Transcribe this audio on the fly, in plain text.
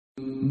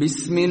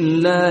بسم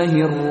الله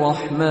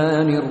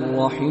الرحمن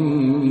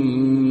الرحيم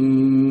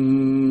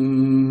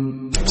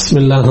بسم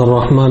الله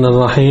الرحمن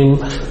الرحيم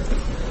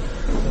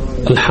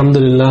الحمد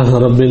لله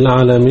رب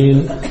العالمين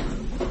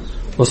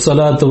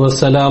والصلاة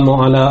والسلام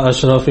على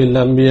أشرف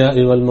الأنبياء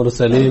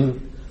والمرسلين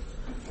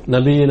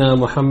نبينا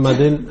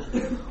محمد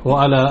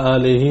وعلى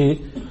آله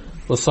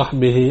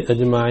وصحبه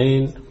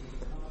أجمعين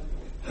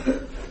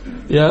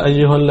يا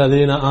أيها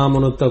الذين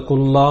آمنوا اتقوا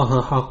الله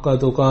حق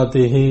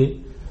تقاته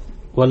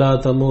ولا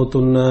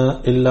تموتن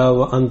إلا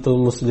وأنتم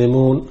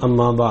مسلمون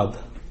أما بعد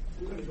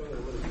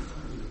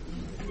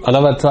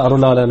அளவற்ற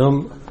அருளாளனும்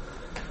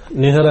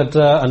நிகரற்ற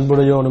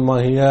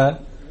அன்புடையோனுமாகிய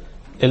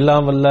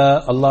எல்லாம் வல்ல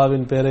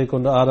அல்லாஹ்வின் பெயரை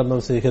கொண்டு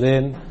ஆரம்பம்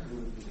செய்கிறேன்.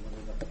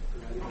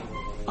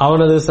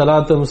 அவனது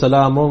சலாத்தும்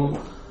சலாமும்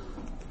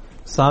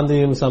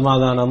சாந்தியும்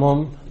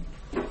சமாதானமும்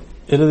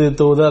இறுதி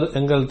தூதர்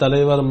எங்கள்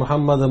தலைவர்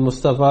முஹம்மது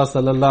முஸ்தபா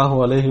ஸல்லல்லாஹு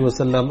அலைஹி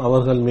வஸல்லம்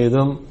அவர்கள்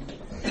மீதும்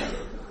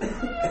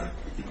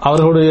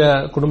அவர்களுடைய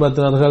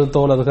குடும்பத்தினர்கள்,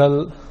 தோழர்கள்,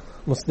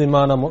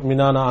 முஸ்லிமான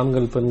முஃமினான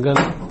ஆண்கள்,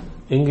 பெண்கள்,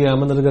 இங்கே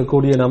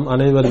அமர்ந்திருக்கக்கூடிய நம்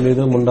அனைவர்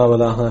மீதும்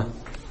உண்டாவதாக.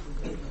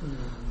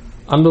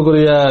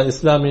 அன்புக்குரிய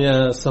இஸ்லாமிய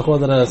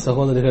சகோதர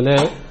சகோதரிகளே,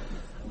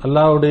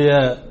 அல்லாஹ்வுடைய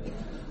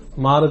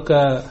மார்க்க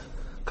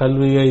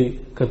கல்வியை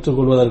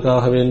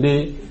கற்றுக்கொள்வதற்காக வேண்டி,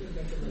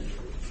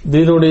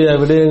 தீனுடைய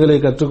விடயங்களை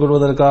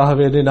கற்றுக்கொள்வதற்காக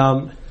வேண்டி நாம்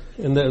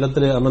இந்த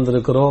இடத்திலே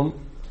அமர்ந்திருக்கிறோம்.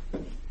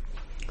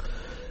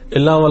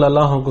 எல்லாம் வல்ல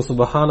அல்லாஹ்வுக்கு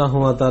சுப்ஹானஹு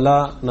வ தஆலா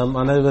நம்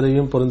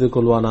அனைவரையும் பொருந்திக்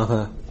கொள்வானாக.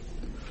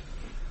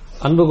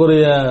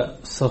 அன்புக்குரிய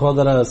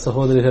சகோதர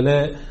சகோதரிகளே,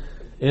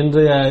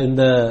 இன்றைய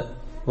இந்த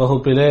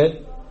வகுப்பிலே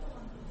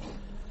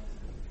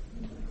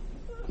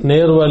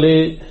நேர்வழி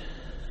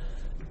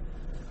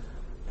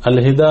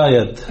அல்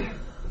ஹிதாயத்,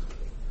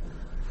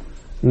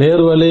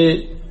 நேர்வழி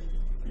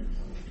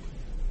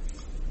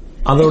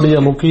அதனுடைய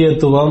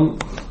முக்கியத்துவம்,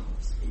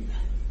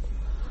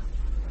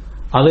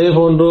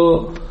 அதேபோன்று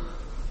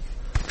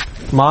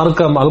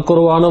மார்க்கம் அல்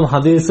குர்ஆனும்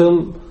ஹதீஸும்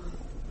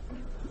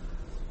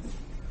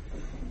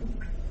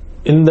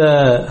இந்த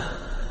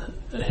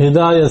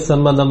ஹிதாயத்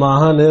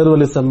சம்பந்தமாக,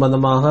 நேர்வழி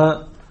சம்பந்தமாக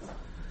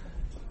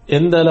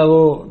எந்த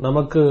அளவு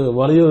நமக்கு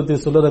வலியுறுத்தி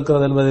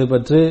சொல்லிருக்கிறது என்பதை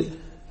பற்றி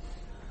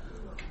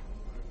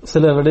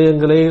சில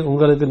விடயங்களை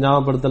உங்களுக்கு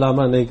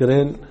ஞாபகப்படுத்தலாமா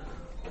நினைக்கிறேன்.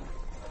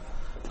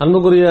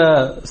 அன்புக்குரிய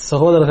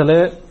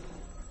சகோதரர்களே,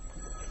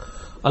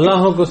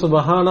 அல்லாஹ்வுக்கு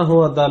சுப்ஹானஹு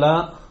வ தஆலா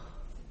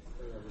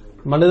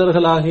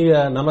மனிதர்களாகிய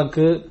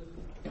நமக்கு,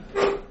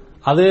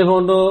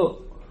 அதேபோன்று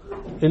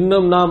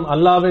இன்னும் நாம்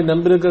அல்லாஹ்வை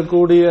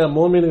நம்பியிருக்கக்கூடிய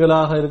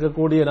மோமின்களாக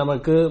இருக்கக்கூடிய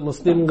நமக்கு,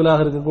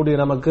 முஸ்லிம்களாக இருக்கக்கூடிய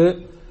நமக்கு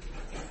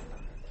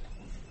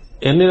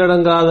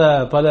எண்ணிலடங்காத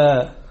பல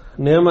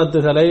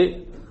நியமத்துகளை,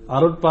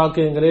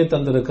 அருட்பாக்கியங்களை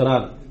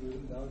தந்திருக்கிறார்.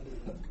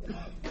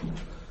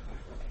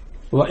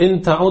 وَإِن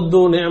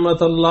تَعُدُّوا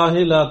نِعْمَةَ اللَّهِ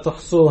لَا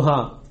تُحْصُوهَا.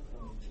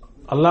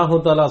 அல்லாஹ்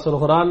தஆலா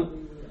சொல்கிறான்,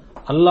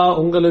 அல்லாஹ்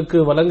உங்களுக்கு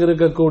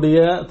வழங்கியிருக்கக்கூடிய,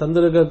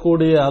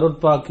 தந்திருக்கக்கூடிய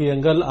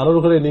அருட்பாக்கியங்கள்,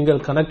 அருள்களை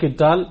நீங்கள்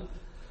கணக்கிட்டால்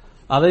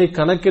அதை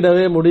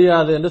கணக்கிடவே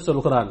முடியாது என்று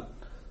சொல்கிறான்.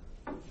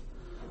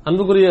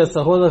 அன்புக்குரிய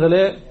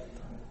சகோதரர்களே,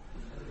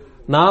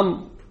 நாம்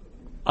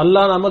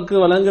அல்லாஹ் நமக்கு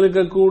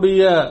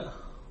வழங்கியிருக்கக்கூடிய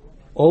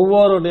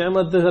ஒவ்வொரு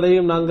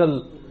நியமத்துகளையும் நாங்கள்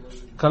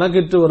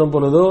கணக்கிட்டு வரும்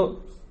பொழுது,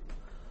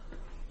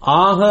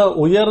 ஆக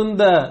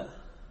உயர்ந்த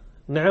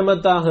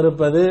நியமத்தாக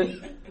இருப்பது,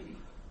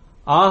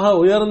 ஆக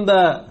உயர்ந்த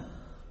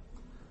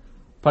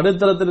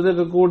படித்தரத்தில்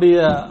இருக்கக்கூடிய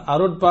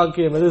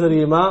அருட்பாக்கியம் எது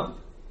தெரியுமா?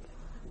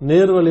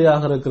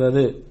 நேர்வழியாக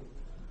இருக்கிறது.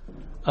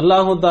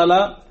 அல்லாஹு தஆலா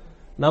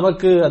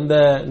நமக்கு அந்த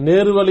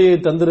நேர்வழியை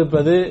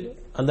தந்திருப்பது,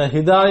 அந்த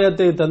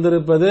ஹிதாயத்தை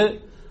தந்திருப்பது,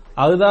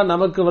 அதுதான்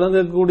நமக்கு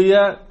வழங்கக்கூடிய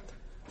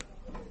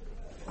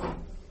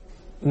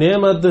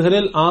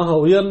நியமத்துகளில் ஆக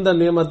உயர்ந்த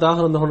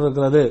நியமத்தாக இருந்து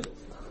கொண்டிருக்கிறது.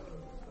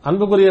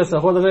 அன்புக்குரிய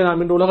சகோதரர்களை,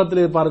 நாம் இன்று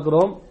உலகத்திலே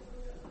பார்க்கிறோம்,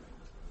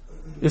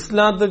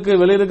 இஸ்லாத்துக்கு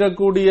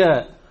வெளியிருக்கக்கூடிய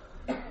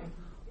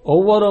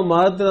ஒவ்வொரு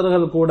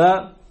மதத்தினர்கள் கூட,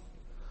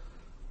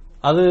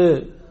 அது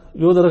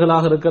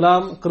யூதர்களாக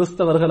இருக்கலாம்,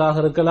 கிறிஸ்தவர்களாக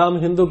இருக்கலாம்,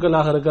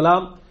 இந்துக்களாக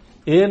இருக்கலாம்,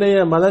 ஏனைய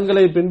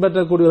மதங்களை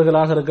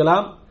பின்பற்றக்கூடியவர்களாக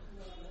இருக்கலாம்,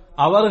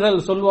 அவர்கள்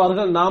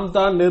சொல்வார்கள், நாம்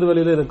தான்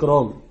நேர்வழியிலே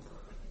இருக்கிறோம்,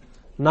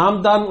 நாம்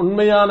தான்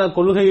உண்மையான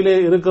கொள்கையிலே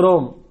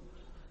இருக்கிறோம்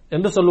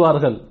என்று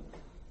சொல்வார்கள்.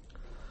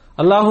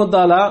 அல்லாஹு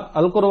தஆலா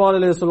அல்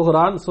குர்ஆனிலே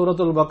சொல்கிறான்,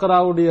 சூரத்துல்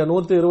பக்ராவுடைய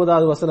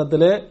 120வது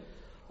வசனத்திலே,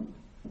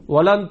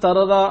 வலன்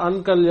தரதா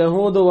அன்கல்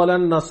யஹூது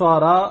வலன்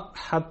நஸாரா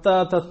ஹத்தா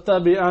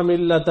தத்தபிஅ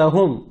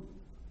மில்லதஹும்.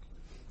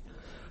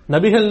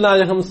 நபிகள்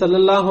நாயகம்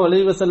ஸல்லல்லாஹு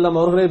அலைஹி வஸல்லம்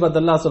அவர்களை பற்றி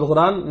அல்லாஹ்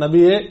சொல்கிறான்,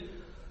 நபியே,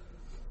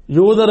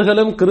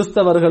 யூதர்களும்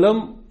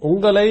கிறிஸ்தவர்களும்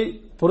உங்களை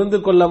புரிந்து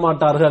கொள்ள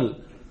மாட்டார்கள்,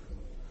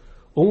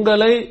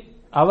 உங்களை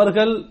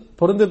அவர்கள்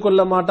புரிந்து கொள்ள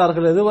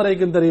மாட்டார்கள்.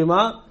 எதுவரைக்கும்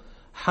தெரியுமா?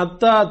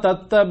 ஹத்தா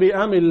தத்தபிஅ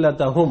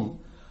மில்லதஹும்,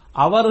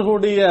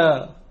 அவர்களுடைய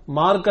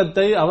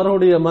மார்க்கத்தை,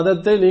 அவர்களுடைய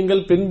மதத்தை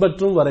நீங்கள்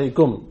பின்பற்றும்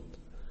வரைக்கும்.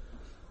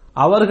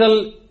 அவர்கள்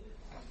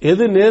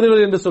எது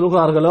நேர்வழி என்று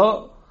சொல்கிறார்களோ,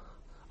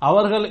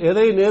 அவர்கள்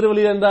எதை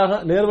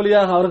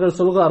நேர்வழியாக அவர்கள்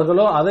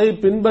சொல்கிறார்களோ அதை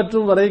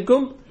பின்பற்றும்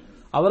வரைக்கும்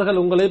அவர்கள்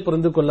உங்களை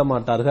புரிந்து கொள்ள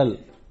மாட்டார்கள்.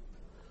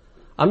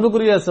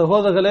 அன்புக்குரிய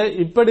சகோதரர்களே,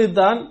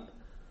 இப்படித்தான்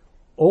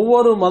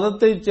ஒவ்வொரு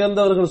மதத்தைச்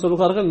சேர்ந்தவர்கள்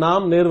சொல்கிறார்கள்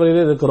நாம்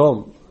நேர்வழியிலே இருக்கிறோம்.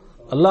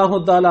 அல்லாஹு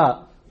தஆலா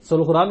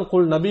சொல்கிறான்,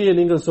 குல் நபியே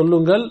நீங்கள்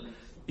சொல்லுங்கள்,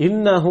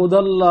 இன்ன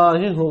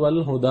ஹுதல்லாஹி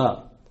ஹுவல் ஹுதா,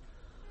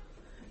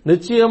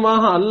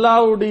 நிச்சயமாக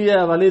அல்லாஹ்வுடைய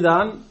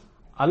வழிதான்,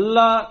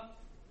 அல்லாஹ்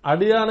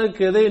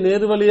அடியானுக்கு எதை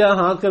நேர்வழியாக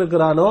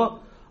ஆக்கியிருக்கிறானோ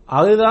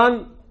அதுதான்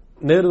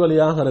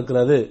நேர்வழியாக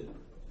இருக்கிறது,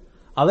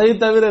 அதை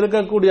தவிர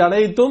இருக்கக்கூடிய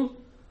அனைத்தும்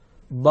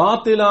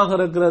பாத்திலாக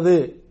இருக்கிறது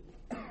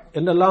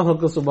என்று அல்லாஹ்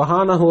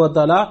சுப்ஹானஹு வ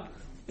தஆலா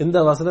இந்த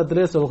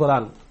வசனத்திலே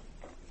சொல்கிறான்.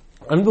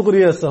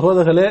 அன்புக்குரிய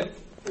சகோதரர்களே,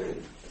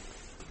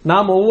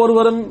 நாம்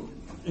ஒவ்வொருவரும்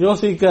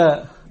யோசிக்க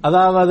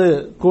அதாவது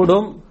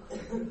கூடும்,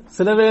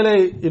 சிலவேளை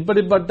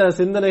இப்படிப்பட்ட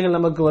சிந்தனைகள்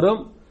நமக்கு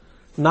வரும்.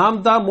 நாம்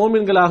தான்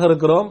மூமின்களாக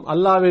இருக்கிறோம்,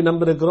 அல்லாஹ்வை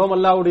நம்பியிருக்கிறோம்,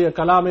 அல்லாஹ்வுடைய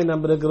கலாமை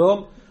நம்பியிருக்கிறோம்,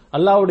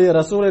 அல்லாஹ்வுடைய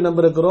ரசூலை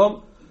நம்பியிருக்கிறோம்,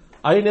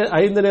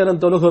 5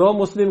 நேரம் தொழுகிறோம்,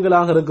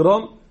 முஸ்லிம்களாக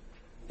இருக்கிறோம்.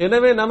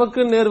 எனவே நமக்கு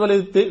நேர்வழி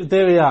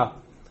தேவையா,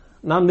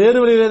 நாம்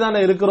நேர்வழியிலே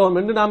தான் இருக்கிறோம்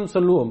என்று நாம்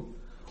சொல்லுவோம்.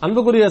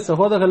 அன்புக்குரிய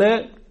சகோதரர்களே,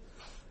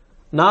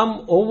 நாம்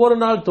ஒவ்வொரு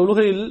நாள்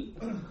தொழுகையில்,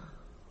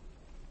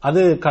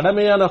 அது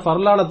கடமையான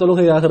ஃபர்லான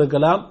தொழுகையாக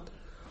இருக்கலாம்,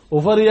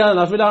 உஃபரியான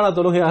நஃபிலான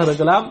தொழுகையாக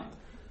இருக்கலாம்,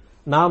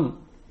 நாம்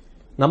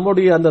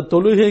நம்முடைய அந்த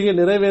தொழுகையை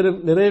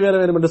நிறைவேற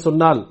வேண்டும் என்று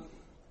சொன்னால்,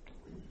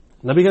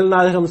 நபிகள்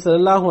நாயகம்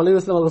ஸல்லல்லாஹு அலைஹி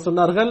வஸல்லம் அவர்கள்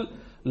சொன்னார்கள்,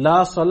 லா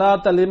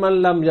ஸலாத லிமன்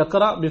லம்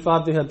யக்ரா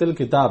பிஃபாத்திஹத்தில்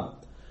கிதாப்,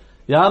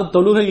 யார்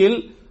தொழுகையில்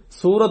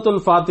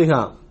சூரத்துல்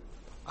ஃபாத்திஹா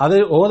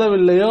அதை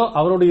ஓதவில்லையோ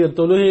அவருடைய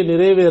தொழுகை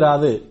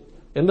நிறைவேறாது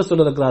என்று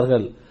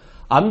சொல்லியிருக்கிறார்கள்.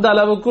 அந்த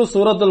அளவுக்கு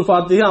சூரத்துல்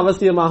ஃபாத்திஹா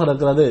அவசியமாக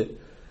இருக்கிறது.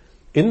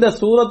 இந்த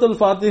சூரத்துல்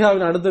ஃபாத்திஹாவை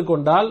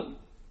எடுத்துக்கொண்டால்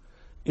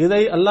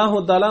இதை அல்லாஹு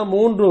தஆலா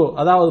 3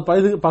 அதாவது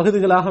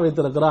பகுதிகளாக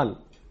வைத்திருக்கிறான்.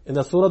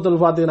 இந்த சூரத்துல்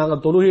ஃபாத்திஹா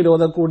நாங்கள் தொழுகையில்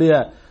ஓதக்கூடிய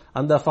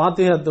அந்த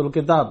ஃபாத்திஹத்துல்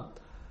கிதாப்,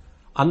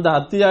 அந்த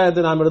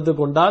அத்தியாயத்தை நாம்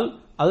எடுத்துக்கொண்டால்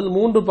அதில்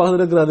 3 பகுதி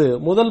இருக்கிறது.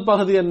 முதல்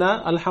பகுதி என்ன?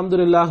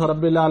 அல்ஹம்துலில்லாஹி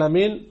ரப்பில்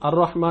ஆலமீன் அர்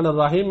ரஹ்மானிர்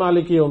ரஹீம்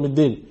மாலிகி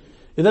யௌமித்தீன்.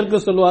 இதற்கு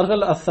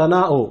சொல்வார்கள்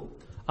அஸ்ஸனாஉ,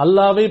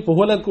 அல்லாஹ்வை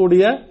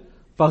புகழக்கூடிய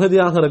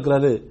பகுதியாக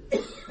இருக்கிறது.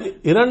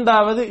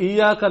 இரண்டாவது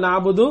இய்யாக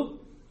நஅபுது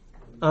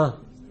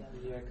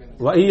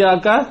வ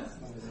இய்யாக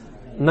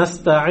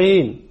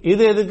நஸ்தஈன்.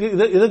 இது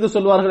எதுக்கு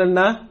சொல்வார்கள்?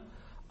 என்ன?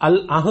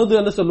 அல் அஹது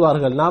என்று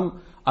சொல்வார்கள். நாம்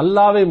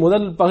அல்லாஹ்வை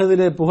முதல்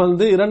பகுதியிலே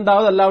புகழ்ந்து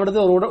இரண்டாவது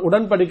அல்லாஹ்விடத்தில் ஒரு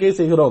உடன்படிக்கை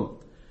செய்கிறோம்.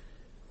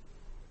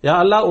 யா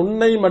அல்லாஹ்,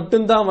 உன்னை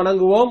மட்டும்தான்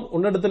வணங்குவோம்,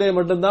 உன்னிடத்திலே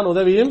மட்டும்தான்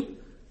உதவியும்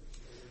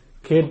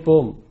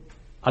கேட்போம்,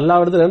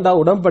 அல்லாஹ்விடத்தில்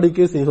இரண்டாவது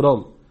உடன்படிக்கை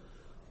செய்கிறோம்.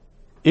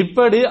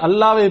 இப்படி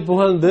அல்லாஹ்வை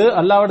புகழ்ந்து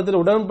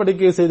அல்லாஹ்விடத்தில்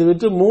உடன்படிக்கை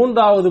செய்துவிட்டு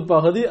மூன்றாவது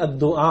பகுதி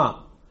அத்துஆ,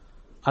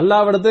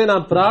 அல்லாஹ்விடத்தை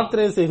நாம்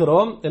பிரார்த்தனை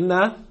செய்கிறோம். என்ன?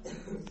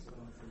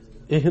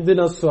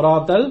 இஹ்தினஸ்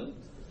ஸிராத்தல்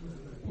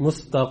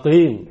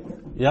முஸ்தகீம்,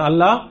 யா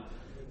அல்லாஹ்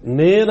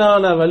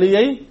நேரான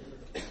வழியை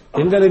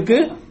எங்களுக்கு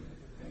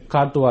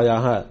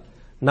காட்டுவாயாக,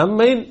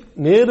 நம்மை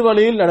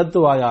நேர்வழியில்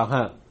நடத்துவாயாக.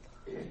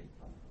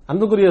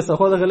 அன்புக்குரிய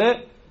சகோதரர்களே,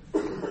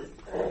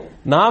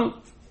 நாம்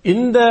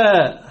இந்த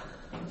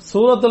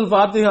சூரத்துல்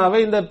ஃபாத்திஹாவை,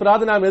 இந்த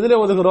பிரார்த்தனை நாம் எதிலே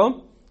ஓதுகிறோம்?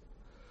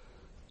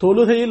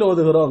 தொழுகையில்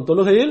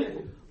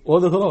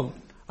ஓதுகிறோம்.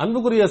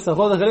 அன்புக்குரிய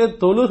சகோதரர்களே,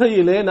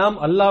 தொழுகையிலே நாம்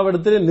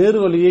அல்லாஹ்விடத்திலே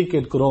நேர்வழியை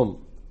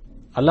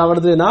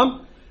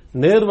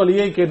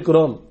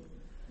கேட்கிறோம்.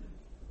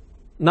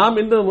 நாம்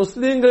இன்று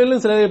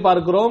முஸ்லிம்களிலும் சிலரை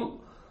பார்க்கிறோம்,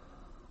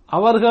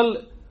 அவர்கள்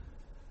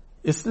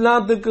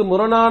இஸ்லாத்துக்கு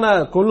முரணான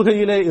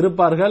கொள்கையிலே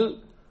இருப்பார்கள்,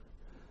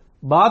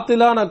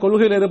 பாத்திலான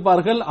கொள்கையில்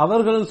இருப்பார்கள்.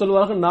 அவர்களும்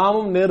சொல்வார்கள்,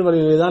 நாமும்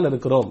நேர்வழியிலே தான்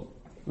இருக்கிறோம்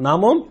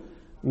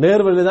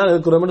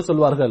என்று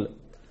சொல்வார்கள்.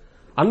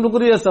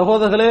 அன்புக்குரிய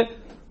சகோதரர்களே,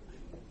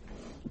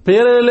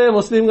 பேரிலே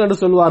முஸ்லிம்கள்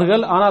என்று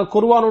சொல்வார்கள், ஆனால்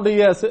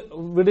குர்ஆனுடைய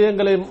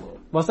விடயங்களை,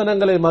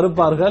 வசனங்களை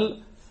மறுப்பார்கள்,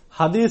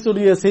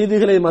 ஹதீஸுடைய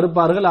செய்திகளை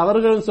மறுப்பார்கள்.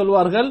 அவர்களும்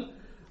சொல்வார்கள்,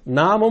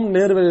 நாமும்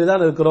நேர்வழியிலே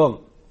தான் இருக்கிறோம்.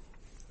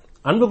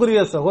 அன்புக்குரிய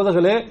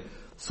சகோதரர்களே,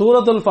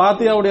 சூரத்துல்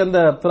ஃபாத்திஹாவுடைய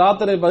அந்த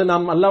பிரார்த்தனை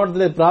நாம்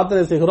அல்லாஹ்விடத்திலே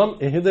பிரார்த்தனை செய்கிறோம்.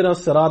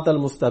 இஹ்தினஸ்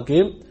ஸிராத்தல்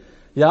முஸ்தகீம்,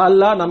 யா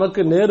அல்லாஹ்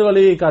நமக்கு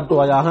நேர்வழியை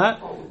காட்டுவாயாக,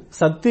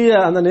 சத்திய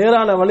அந்த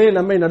நேரான வழியை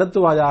நம்மை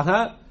நடத்துவாயாக.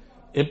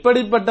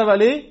 எப்படிப்பட்ட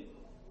வழி?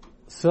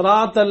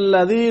 ஸிராத்தல்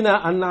லதீன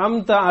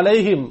அன்அம்த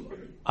அலைஹிம்,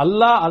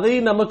 அல்லாஹ் அதை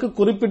நமக்கு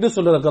குறிப்பிட்டு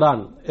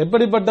சொல்லியிருக்கிறான்.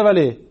 எப்படிப்பட்ட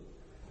வழி?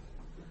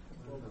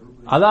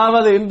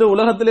 அதாவது இன்று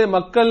உலகத்திலே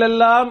மக்கள்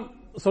எல்லாம்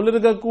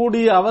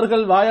சொல்லிருக்கக்கூடிய,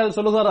 அவர்கள் வாயால்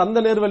சொல்லுகிறார் அந்த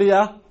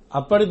நேர்வழியா?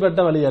 அப்படிப்பட்ட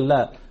வழி அல்ல.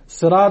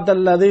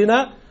 ஸிராத்தல் லதீன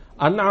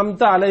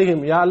அன்அம்த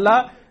அலைஹிம், யா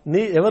அல்லாஹ்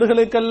நீ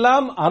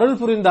எவர்களுக்கெல்லாம் அருள்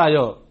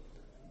புரிந்தாயோ,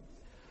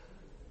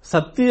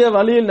 சத்திய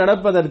வழியில்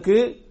நடப்பதற்கு,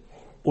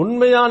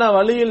 உண்மையான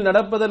வழியில்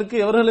நடப்பதற்கு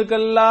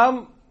எவர்களுக்கெல்லாம்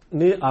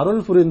நீ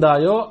அருள்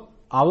புரிந்தாயோ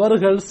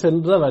அவர்கள்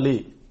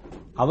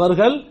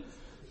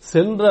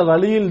சென்ற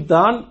வழியில்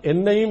தான்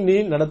என்னையும் நீ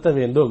நடத்த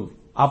வேண்டும்.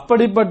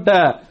 அப்படிப்பட்ட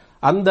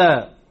அந்த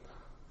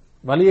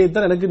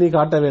வழியைத்தான் எனக்கு நீ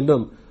காட்ட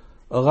வேண்டும்.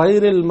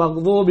 கைரில்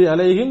மக்தூபி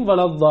அலைஹிம்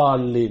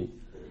வலத்தால்லீன்,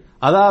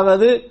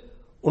 அதாவது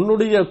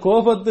உன்னுடைய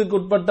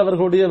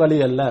கோபத்துக்குட்பட்டவர்களுடைய வழி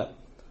அல்ல,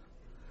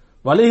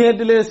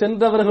 வழிகேட்டிலே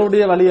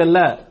சென்றவர்களுடைய வழி அல்ல.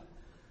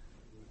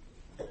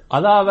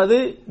 அதாவது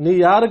நீ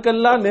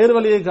யாருக்கெல்லாம்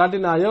நேர்வழியை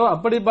காட்டினாயோ,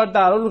 அப்படிப்பட்ட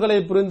அருள்களை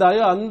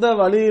புரிந்தாயோ அந்த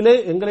வழியிலே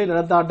எங்களை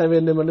நடத்தாட்ட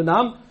வேண்டும் என்று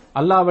நாம்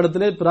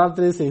அல்லாஹ்விடத்திலே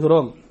பிரார்த்தனை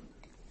செய்கிறோம்.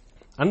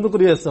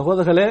 அன்புக்குரிய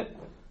சகோதரர்களே,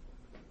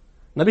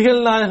 நபிகள்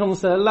நாயகம்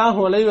ஸல்லல்லாஹு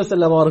அலைஹி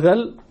வஸல்லம்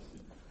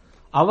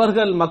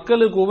அவர்கள்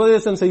மக்களுக்கு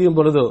உபதேசம் செய்யும்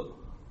பொழுது,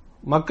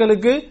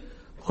 மக்களுக்கு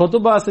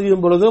ஹுதுபா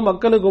செய்யும் பொழுது,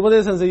 மக்களுக்கு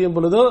உபதேசம் செய்யும்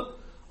பொழுது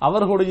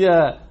அவர்களுடைய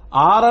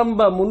ஆரம்ப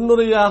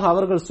முன்னுரையாக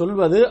அவர்கள்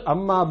சொல்வது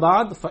அம்மா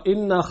பாத்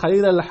ஃபஇன்ன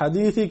கைரல்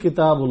ஹதீஸி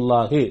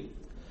கிதாபுல்லாஹி,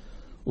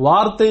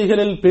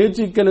 வார்த்தைகளில்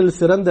பேச்சுக்களில்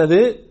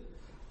சிறந்தது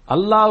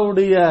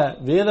அல்லாஹ்வுடைய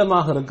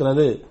வேதமாக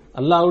இருக்கிறது,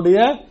 அல்லாஹ்வுடைய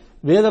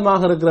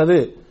வேதமாக இருக்கிறது.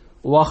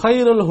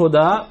 வகைருல்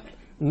ஹுதா,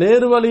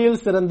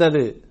 நேர்வழியில்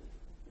சிறந்தது.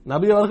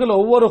 நபி அவர்கள்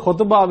ஒவ்வொரு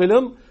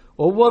ஹுதுபாவிலும்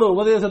ஒவ்வொரு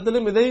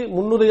உபதேசத்திலும் இதை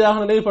முன்னுரையாக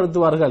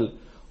நினைவுபடுத்துவார்கள்.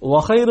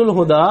 வகைருல்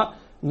ஹுதா,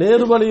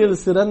 நேர்வழியில்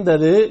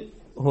சிறந்தது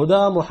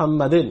ஹுதா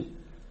முஹம்மதின்,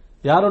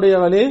 யாருடைய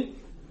வழி?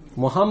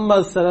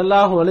 முஹம்மது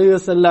ஸல்லல்லாஹு அலைஹி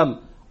வஸல்லம்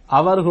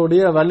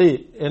அவர்களுடைய வழி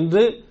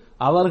என்று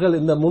அவர்கள்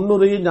இந்த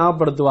முன்னுரையை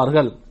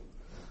ஞாபகப்படுத்துவார்கள்.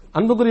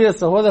 அன்புக்குரிய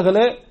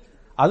சகோதரர்களே,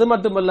 அது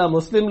மட்டுமல்ல,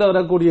 முஸ்லிம்ல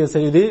வரக்கூடிய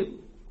செய்தி,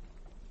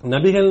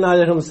 நபிகள்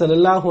நாயகம்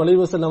ஸல்லல்லாஹு அலைஹி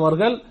வஸல்லம்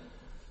அவர்கள்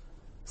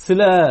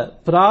சில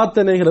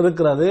பிரார்த்தனைகள்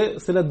இருக்கிறது,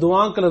 சில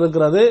துஆக்கள்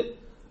இருக்கிறது,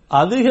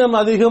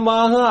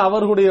 அதிகமாக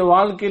அவர்களுடைய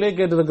வாழ்க்கையிலே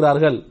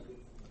கேட்டிருக்கிறார்கள்.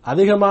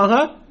 அதிகமாக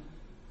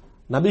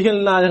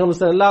நபிகள் நாயகம்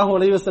ஸல்லல்லாஹு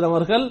அலைஹி வஸல்லம்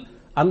அவர்கள்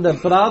அந்த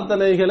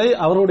பிரார்த்தனைகளை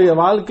அவருடைய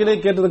வாழ்க்கையிலே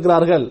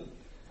கேட்டிருக்கிறார்கள்.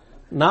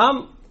 நாம்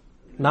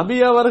நபி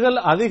அவர்கள்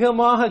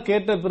அதிகமாக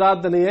கேட்ட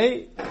பிரார்த்தனையை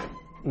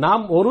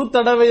நாம் ஒரு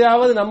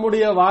தடவையாவது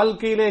நம்முடைய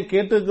வாழ்க்கையிலே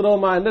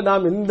கேட்டிருக்கிறோமா என்று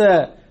நாம் இந்த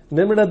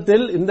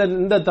நிமிடத்தில்,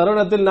 இந்த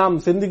தருணத்தில் நாம்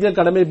சிந்திக்க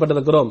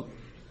கடமைப்பட்டிருக்கிறோம்.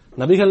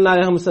 நபிகள்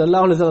நாயகம்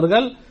ஸல்லல்லாஹு அலைஹி வஸல்லம்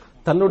அவர்கள்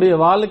தன்னுடைய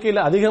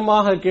வாழ்க்கையில்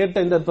அதிகமாக கேட்ட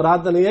இந்த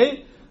பிரார்த்தனையை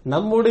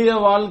நம்முடைய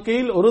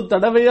வாழ்க்கையில் ஒரு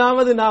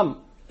தடவையாவது நாம்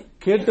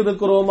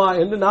கேட்டிருக்கிறோமா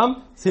என்று நாம்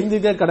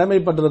சிந்திக்க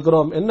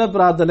கடமைப்பட்டிருக்கிறோம். என்ன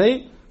பிரார்த்தனை?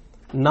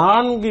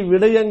 4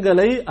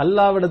 விடயங்களை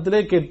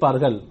அல்லாஹ்விடத்திலே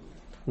கேட்பார்கள்.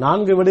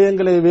 4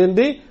 விடயங்களை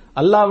வேண்டி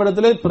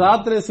அல்லாஹ்விடத்திலே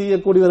பிரார்த்தனை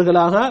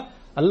செய்யக்கூடியவர்களாக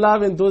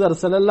அல்லாஹ்வின்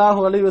தூதர்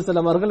ஸல்லல்லாஹு அலைஹி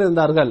வஸல்லம் அவர்கள்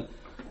இருந்தார்கள்.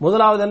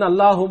 முதலாவது என்ன?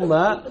 அல்லாஹும்ம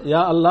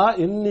யா அல்லாஹ்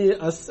இன்னி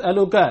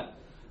அஸ்அலுக,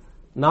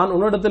 நான்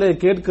உன்னிடத்திலே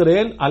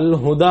கேட்கிறேன், அல்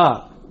ஹுதா,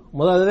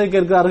 முதலாவது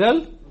கேட்கிறார்கள்,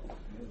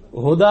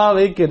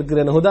 ஹுதாவை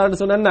கேட்கிறேன். ஹுதா என்று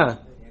சொன்ன என்ன?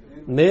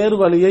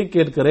 நேர்வழியை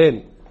கேட்கிறேன்.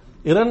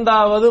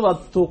 இரண்டாவது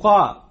வத்துகா,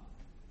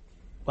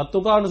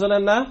 வத்துகா என்று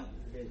சொன்ன என்ன?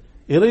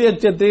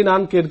 இறையச்சத்தை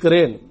நான்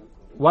கேட்கிறேன்.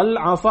 வல்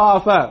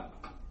அஃபாஃப,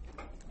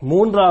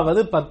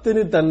 மூன்றாவது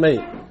பத்தினித்தன்மை,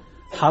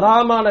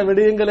 ஹராமான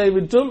விடயங்களை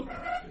விற்றும்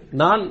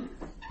நான்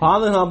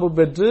பாதுகாப்பு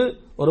பெற்று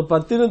ஒரு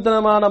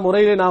பத்தினித்தனமான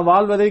முறையில் நான்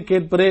வாழ்வதை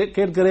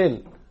கேட்கிறேன்.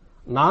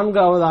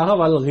 நான்காவதாக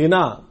வல்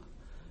கினா,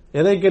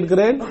 எதை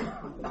கேட்கிறேன்?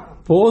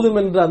 போதும்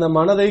என்ற அந்த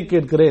மனதை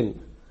கேட்கிறேன்.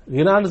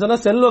 கினான்னு சொன்னா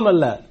செல்வம்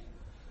அல்ல,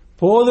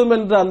 போதும்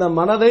என்ற அந்த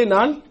மனதை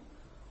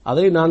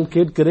அதை நான்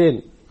கேட்கிறேன்.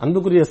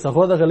 அன்புக்குரிய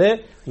சகோதரர்களே,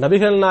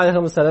 நபிகள்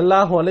நாயகம்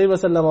ஸல்லல்லாஹு அலைஹி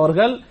வஸல்லம்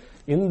அவர்கள்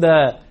இந்த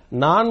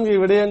 4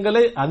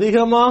 விடயங்களை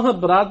அதிகமாக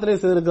பிரார்த்தனை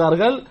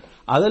செய்திருக்கிறார்கள்.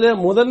 அதிலே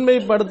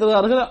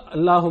முதன்மைப்படுத்துகிறார்கள்,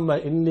 அல்லாஹும்ம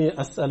இன்னி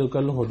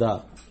அஸ்அலுகல் ஹுதா,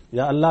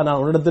 யா அல்லாஹ் நான்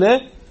உன்னிடத்திலே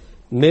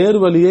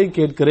நேர்வழியை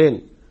கேட்கிறேன்.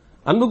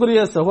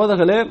 அன்புக்குரிய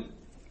சகோதரர்களே,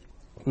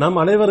 நம்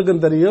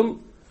அனைவருக்கும் தெரியும்,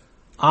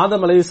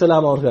 ஆதம்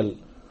அலைஹிஸ்ஸலாம்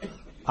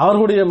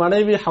அவர்களுடைய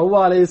மனைவி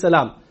ஹவ்வா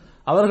அலைஹிஸ்ஸலாம்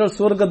அவர்கள்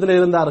சுவர்க்கத்தில்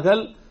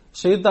இருந்தார்கள்.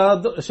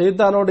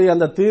 ஷைத்தானுடைய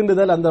அந்த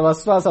தீண்டுதல், அந்த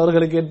வஸ்வாஸ்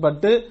அவர்களுக்கு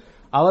ஏற்பட்டு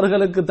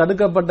அவர்களுக்கு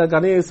தடுக்கப்பட்ட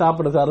கனியை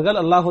சாப்பிடுகிறார்கள்.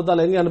 அல்லாஹ்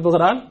தஆலா எங்கே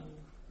அனுப்புகிறான்?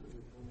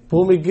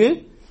 பூமிக்கு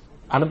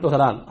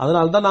அனுப்புகிறான்.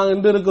 அதனால்தான் நாங்கள்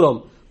இன்று இருக்கிறோம்.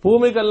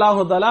 பூமிக்கு அல்லாஹ்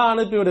தஆலா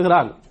அனுப்பி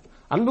விடுகிறான்.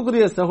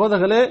 அன்புக்குரிய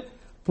சகோதரர்களே,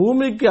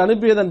 பூமிக்கு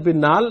அனுப்பியதன்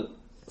பின்னால்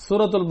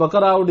சூரத்துல்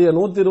பக்ராவுடைய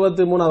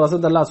 123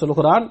 வசனத்தில் அல்லாஹ்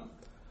சொல்கிறான்,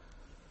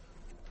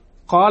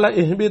 கால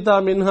இஹ்பிதா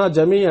மின்ஹா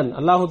ஜமீஅன்,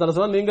 அல்லாஹ் தஆலா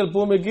சொல்றான், நீங்கள்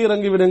பூமிக்கு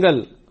இறங்கி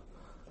விடுங்கள்.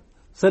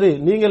 சரி,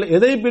 நீங்கள்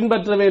எதை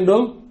பின்பற்ற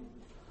வேண்டும்?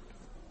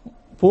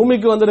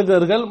 பூமிக்கு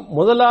வந்திருக்கிறீர்கள்.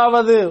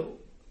 முதலாவது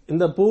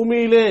இந்த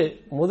பூமியிலே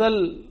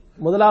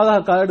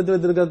முதலாவதாக காலெடுத்து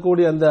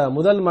வைத்திருக்கக்கூடிய அந்த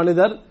முதல்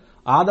மனிதர்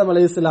ஆதம்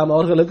அலைஹிஸ்ஸலாம்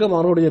அவர்களுக்கும்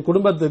அவருடைய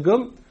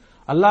குடும்பத்துக்கும்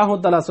அல்லாஹ்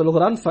தஆலா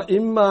சொல்கிறான்,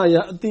 ஃபஇம்மா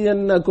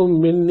யஅதியன்னகும்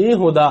மின்னி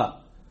ஹுதா,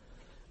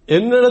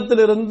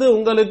 என்னிடத்திலிருந்து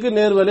உங்களுக்கு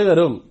நேர்வழி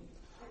வரும்.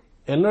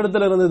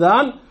 என்னிடத்திலிருந்து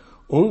தான்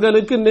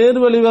உங்களுக்கு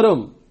நேர்வழி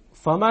வரும்.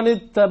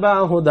 ஃபமனித்தபா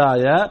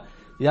ஹுதாய,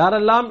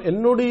 யாரெல்லாம்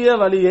என்னுடைய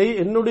வழியை,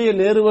 என்னுடைய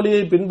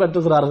நேர்வழியை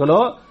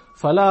பின்பற்றுகிறார்களோ,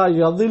 ஃபலா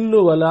யதில்லு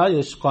வலா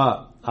யஷ்கா,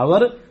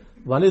 அவர்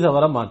வழி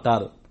தவற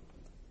மாட்டார்.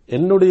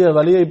 என்னுடைய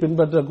வழியை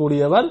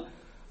பின்பற்றக்கூடியவர்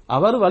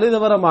அவர் வழி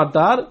தவற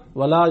மாட்டார்.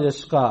 வலா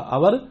யஷ்கா,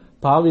 அவர்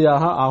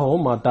பாவியாக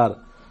ஆகவும் மாட்டார்.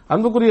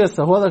 அன்புக்குரிய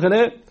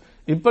சகோதரர்களே,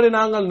 இப்படி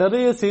நாங்கள்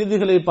நிறைய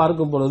செய்திகளை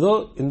பார்க்கும் பொழுதோ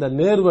இந்த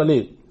நேர்வழி,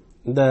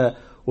 இந்த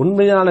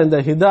உண்மையான இந்த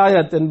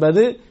ஹிதாயத்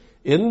என்பது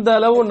எந்த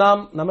அளவு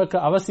நமக்கு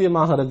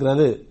அவசியமாக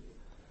இருக்கிறது,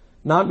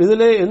 நாம்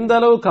இதிலே எந்த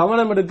அளவு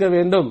கவனம் எடுக்க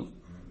வேண்டும்.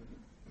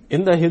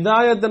 இந்த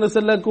ஹிதாயத் என்று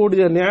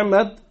சொல்லக்கூடிய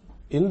நிஅமத்,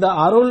 இந்த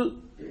அருள்,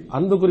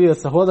 அன்புக்குரிய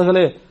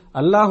சகோதரர்களே,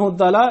 அல்லாஹ்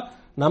தஆலா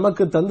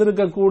நமக்கு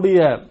தந்திருக்கக்கூடிய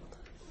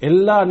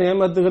எல்லா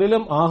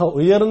நியமத்துகளிலும் ஆக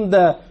உயர்ந்த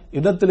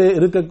இடத்திலே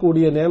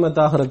இருக்கக்கூடிய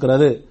நியமத்தாக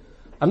இருக்கிறது.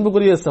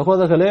 அன்புக்குரிய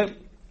சகோதரர்களே,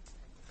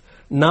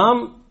 நாம்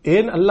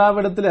ஏன்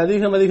அல்லாஹ்விடத்தில்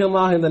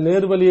அதிகமாக இந்த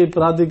நேர்வழியை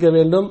பிரார்த்திக்க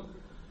வேண்டும்?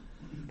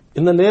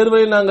 இந்த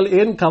நேர்வழியில் நாங்கள்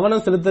ஏன்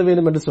கவனம் செலுத்த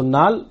வேண்டும் என்று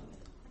சொன்னால்,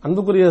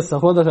 அன்புக்குரிய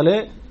சகோதரர்களே,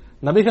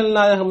 நபிகள்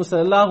நாயகம்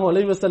ஸல்லல்லாஹு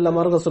அலைஹி வஸல்லம்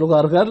அவர்கள்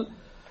சொல்கிறார்கள்,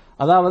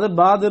 அதாவது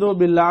பாதிரு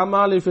பில்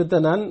அமாலி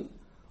ஃபித்னன்,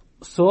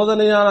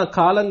 சோதனையான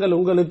காலங்கள்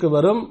உங்களுக்கு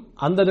வரும்,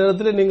 அந்த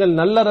நேரத்தில் நீங்கள்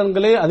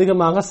நல்லறன்களை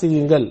அதிகமாக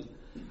செய்யுங்கள்,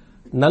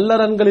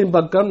 நல்லறன்களின்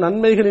பக்கம்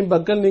நன்மைகளின்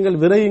பக்கம் நீங்கள்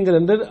விரையுங்கள்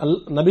என்று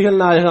நபிகள்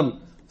நாயகம்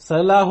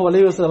ஸல்லல்லாஹு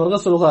அலைஹி வஸல்லம்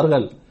அவர்கள்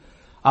சொல்கிறார்கள்.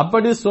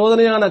 அப்படி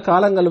சோதனையான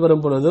காலங்கள்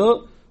வரும் பொழுது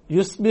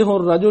யுஸ்பிஹு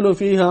ரஜுலு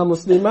ஃபீஹா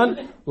முஸ்லிமன்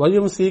வ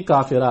யும்சி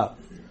காஃபிரா,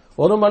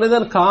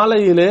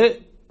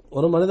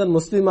 ஒரு மனிதன்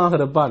முஸ்லிமாக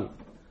இருப்பான்,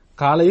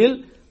 காலையில்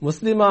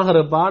முஸ்லிமாக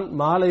இருப்பான்,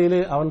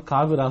 மாலையிலே அவன்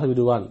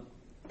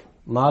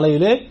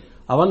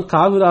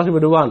காவிராகி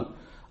விடுவான்.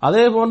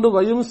 அதே போன்று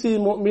வயும்சி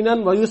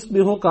முஃமினன்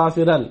வயுஸ்பிஹு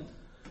காஃபிரன்,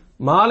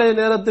 மாலை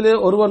நேரத்திலே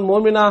ஒருவன்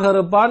மோமினாக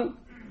இருப்பான்,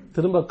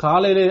 திரும்ப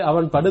காலையிலே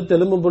அவன் படுத்து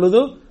எழும்பும் பொழுது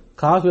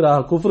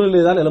காஃபிராக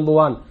குஃப்ரிலே தான்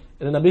எழும்புவான்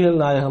என்று நபிகள்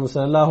நாயகம்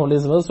ஸல்லல்லாஹு அலைஹி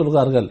வஸல்லம்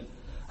சொல்கிறார்கள்.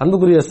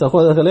 அன்புக்குரிய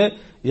சகோதரர்களே,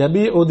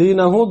 யபீஉ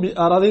தீனஹு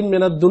பிஅரதின்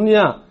மினத்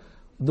துன்யா,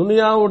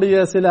 துன்யாவுடைய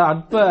சில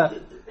அற்ப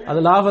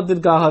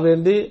லாபத்திற்காக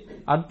வேண்டி,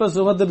 அற்ப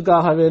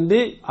சுகத்திற்காக வேண்டி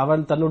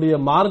அவன் தன்னுடைய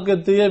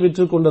மார்க்கத்தையே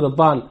விற்றுக்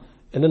கொண்டிருப்பான்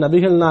என்று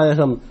நபிகள்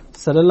நாயகம்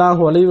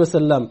ஸல்லல்லாஹு அலைஹி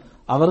வஸல்லம்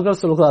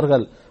அவர்கள்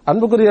சொல்கிறார்கள்.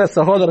 அன்புக்குரிய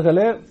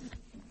சகோதரர்களே,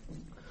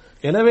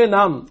 எனவே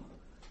நாம்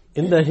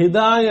இந்த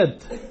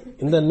ஹிதாயத்,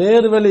 இந்த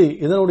நேர்வழி,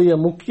 இதனுடைய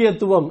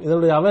முக்கியத்துவம்,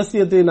 இதனுடைய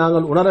அவசியத்தை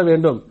நாங்கள் உணர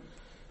வேண்டும்.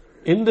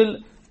 இன்றில்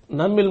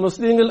நம்மில்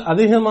முஸ்லீம்கள்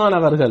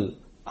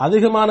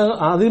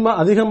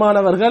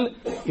அதிகமானவர்கள்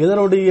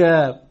இதனுடைய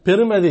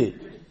பெருமதி,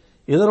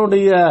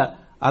 இதனுடைய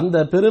அந்த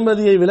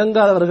பெருமதியை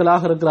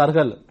விளங்காதவர்களாக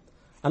இருக்கிறார்கள்.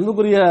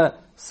 அன்புக்குரிய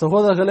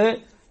சகோதரர்களே,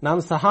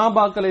 நாம்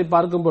சஹாபாக்களை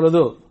பார்க்கும்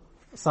பொழுது,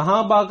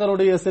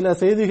 சஹாபாக்களுடைய சில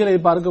செய்திகளை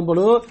பார்க்கும்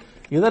பொழுது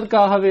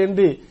இதற்காக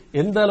வேண்டி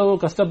எந்த அளவு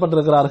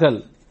கஷ்டப்பட்டிருக்கிறார்கள்,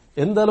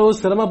 எந்த அளவு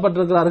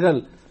சிரமப்பட்டிருக்கிறார்கள்.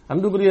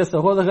 அன்புக்குரிய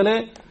சகோதரர்களே,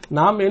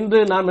 நாம்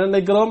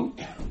நினைக்கிறோம்,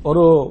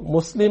 ஒரு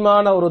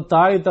முஸ்லிமான ஒரு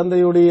தாய்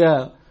தந்தையுடைய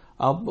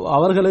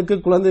அவர்களுக்கு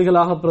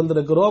குழந்தைகளாக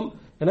பிறந்திருக்கிறோம்,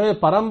 எனவே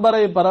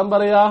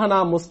பரம்பரையாக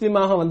நாம்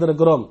முஸ்லிமாக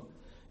வந்திருக்கிறோம்.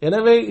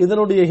 எனவே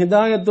இதனுடைய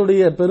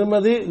ஹிதாயத்துடைய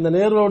பெருமதி, இந்த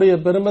நேர்வழியுடைய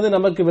பெருமதி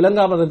நமக்கு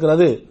விளங்காமல்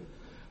இருக்கிறது.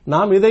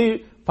 நாம் இதை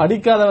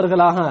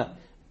படிக்காதவர்களாக,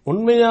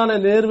 உண்மையான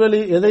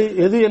நேர்வழி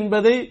எது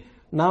என்பதை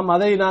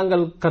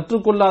நாங்கள்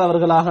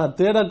கற்றுக்கொள்ளாதவர்களாக,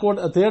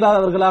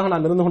 தேடாதவர்களாக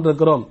நாம் இருந்து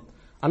கொண்டிருக்கிறோம்.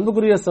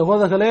 அன்புக்குரிய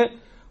சகோதரர்களே,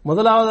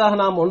 முதலாவதாக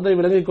நாம் ஒன்றை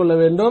விளங்கிக் கொள்ள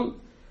வேண்டும்.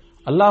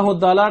 அல்லாஹு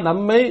தஆலா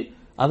நம்மை,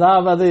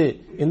 அதாவது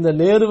இந்த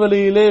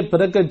நேர்வழியிலே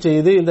பிறக்கச்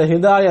செய்து, இந்த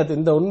ஹிதாயத்,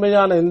 இந்த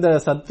உண்மையான இந்த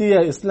சத்திய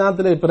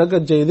இஸ்லாத்திலே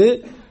பிறக்கச் செய்து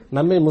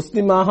நம்மை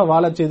முஸ்லிமாக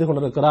வாழச் செய்து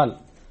கொண்டிருக்கிறான்.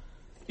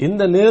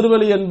 இந்த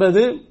நேர்வழி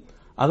என்பது,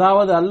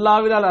 அதாவது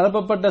அல்லாஹ்வினால்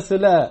அனுப்பப்பட்ட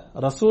சில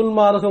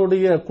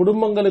ரசூல்மார்களுடைய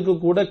குடும்பங்களுக்கு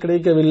கூட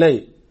கிடைக்கவில்லை.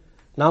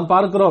 நாம்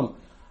பார்க்கிறோம்,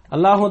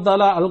 அல்லாஹு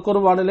தஆலா அல்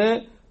குர்ஆனிலே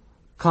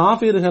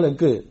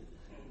காஃபிர்களுக்கு,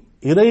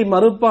 இறை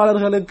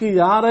மறுப்பாளர்களுக்கு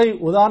யாரை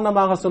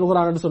உதாரணமாக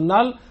சொல்கிறான் என்று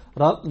சொன்னால்,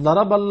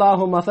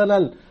 தரபல்லாஹு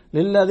மஸலன்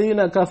லில்லதீன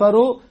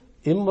கஃபரு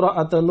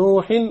இம்ரஅத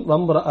நூஹின்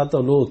வம்ரஅத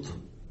லூத்,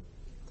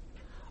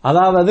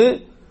 அதாவது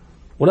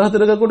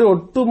உலகத்தில் இருக்கக்கூடிய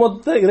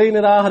ஒட்டுமொத்த இறை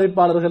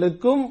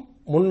நிராகரிப்பாளர்களுக்கும்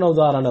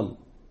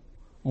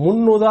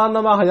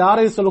முன்னுதாரணமாக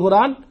யாரை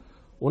சொல்கிறான்?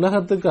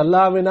 உலகத்துக்கு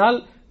அல்லாஹ்வினால்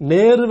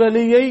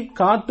நேர்வழியை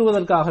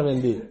காட்டுவதற்காக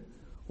வேண்டி,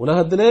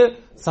 உலகத்திலே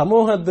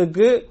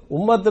சமூகத்துக்கு,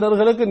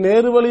 உம்மத்தினர்களுக்கு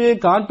நேர்வழியை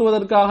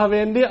காட்டுவதற்காக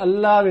வேண்டி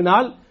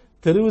அல்லாஹ்வினால்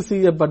தெரிவு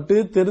செய்யப்பட்டு,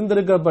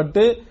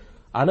 தெரிந்தெடுக்கப்பட்டு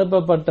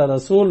அனுப்பப்பட்ட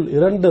ரசூல்,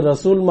 2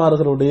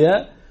 ரசூல்மார்களுடைய,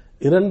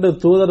 2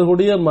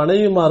 தூதர்களுடைய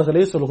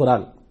மனைவிமார்களை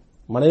சொல்கிறான்.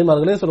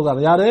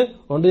 யாரு?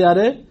 ஒன்று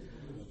யாரு?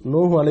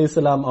 நூஹ்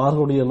அலைஹிஸ்ஸலாம்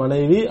அவர்களுடைய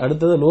மனைவி,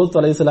 அடுத்தது லூத்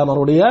அலைஹிஸ்ஸலாம்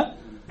அவருடைய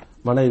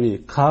மனைவி.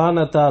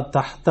 கானதா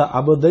தஹ்த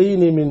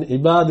அபதைனி மின்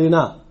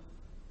இபாதினா,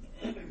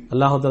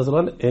 அல்லாஹ் தஆலா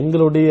சொல்றான்,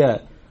 எங்களுடைய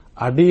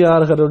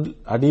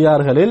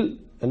அடியார்களில்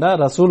என்ற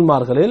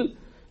ரசூல்மார்களில்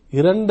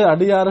 2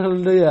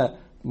 அடியார்களுடைய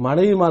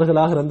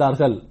மனைவிமார்களாக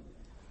இருந்தார்கள்.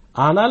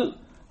 ஆனால்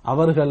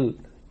அவர்கள்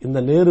இந்த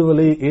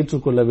நேர்வழியை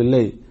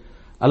ஏற்றுக்கொள்ளவில்லை.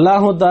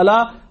 அல்லாஹ் தஆலா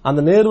அந்த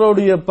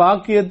நேர்வழியுடைய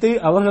பாக்கியத்தை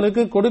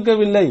அவர்களுக்கு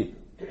கொடுக்கவில்லை.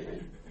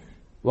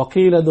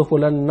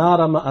 வகீலதுஹுலன்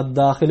நாரம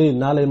அத்தாஹிலின்,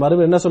 நாளை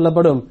மறுமை என்ன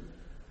சொல்லப்படும்?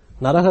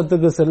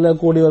 நரகத்துக்கு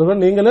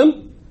செல்லக்கூடியவர்கள் நீங்களும்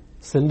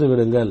சென்று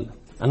விடுங்கள்.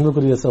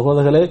 அன்புக்குரிய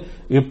சகோதரர்களே,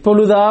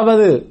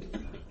 எப்பொழுதாவது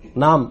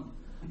நாம்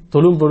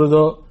தொழும்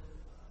பொழுதோ,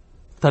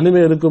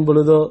 தனிமை இருக்கும்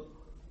பொழுதோ,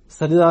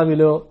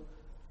 சரிதாவிலோ,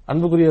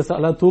 அன்புக்குரிய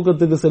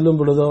தூக்கத்துக்கு செல்லும்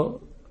பொழுதோ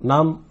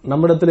நாம்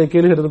நம்மிடத்திலே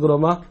கேள்வி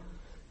இருக்கிறோமா?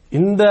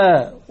 இந்த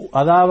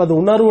அதாவது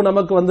உணர்வு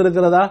நமக்கு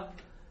வந்திருக்கிறதா?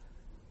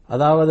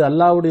 அதாவது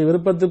அல்லாஹ்வுடைய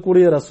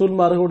விருப்பத்துக்குரிய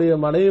ரசூல்மார்களுடைய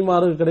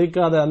மனைவிமாருக்கு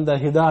கிடைக்காத அந்த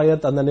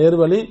ஹிதாயத், அந்த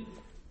நேர்வழி,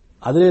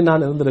 அதிலே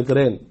நான்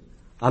இருந்திருக்கிறேன்,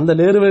 அந்த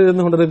நேர்வழி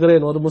இருந்து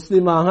கொண்டிருக்கிறேன், ஒரு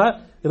முஸ்லீமாக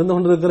இருந்து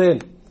கொண்டிருக்கிறேன்.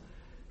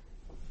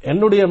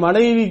 என்னுடைய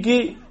மனைவிக்கு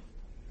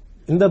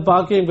இந்த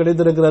பாக்கியம்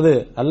கிடைத்திருக்கிறது,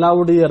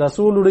 அல்லாஹ்வுடைய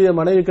ரசூலுடைய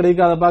மனைவி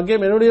கிடைக்காத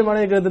பாக்கியம் என்னுடைய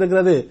மனைவி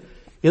கிடைத்திருக்கிறது.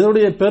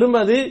 இதனுடைய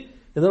பெருமதி,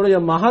 இதனுடைய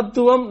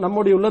மகத்துவம்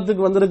நம்முடைய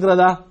உள்ளத்துக்கு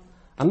வந்திருக்கிறதா?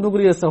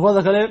 அன்புக்குரிய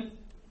சகோதரர்களே,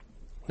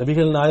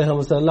 நபிகள்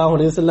நாயகம் ஸல்லல்லாஹு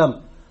அலைஹி வஸல்லம்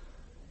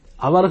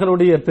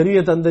அவர்களுடைய பெரிய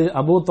தந்தை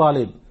அபூ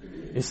தாலிப்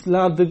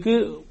இஸ்லாத்துக்கு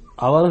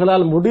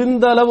அவர்களால்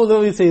முடிந்த அளவு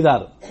உதவி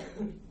செய்தார்.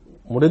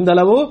 முடிந்த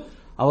அளவு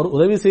அவர்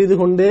உதவி செய்து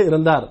கொண்டே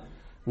இருந்தார்.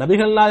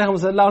 நபிகள் நாயகம்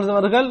ஸல்லல்லாஹு அலைஹி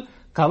வஸல்லம் அவர்கள்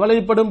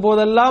கவலைப்படும்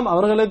போதெல்லாம்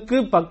அவர்களுக்கு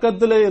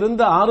பக்கத்திலே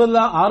இருந்து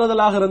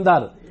ஆறுதலாக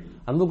இருந்தார்.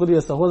 அன்புக்குரிய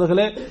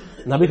சகோதரர்களே,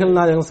 நபிகள்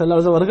நாயகம் ஸல்லல்லாஹு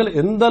அலைஹி வஸல்லம் அவர்கள்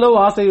எந்த அளவு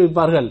ஆசை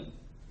வைப்பார்கள்.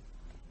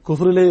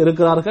 குஃப்ரிலே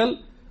இருக்கிறார்கள்,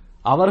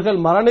 அவர்கள்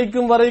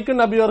மரணிக்கும்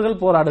வரைக்கும் நபி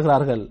அவர்கள்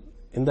போராடுகிறார்கள்.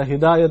 இந்த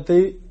ஹிதாயத்தை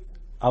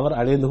அவர்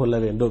அடைந்து கொள்ள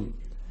வேண்டும்,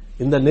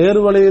 இந்த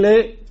நேர்வழியிலே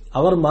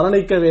அவர்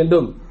மரணிக்க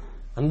வேண்டும்.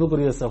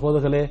 அன்புக்குரிய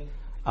சகோதரர்களே,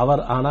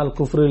 அவர் ஆனால்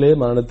குஃப்ரிலே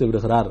மரணித்து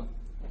விடுகிறார்.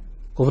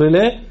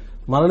 குஃப்ரிலே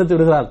மரணித்து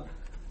விடுகிறார்.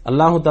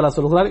 அல்லாஹு தஆலா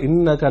சொல்கிறார்,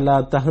 இன்னக லா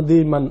தஹ்தி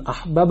மன்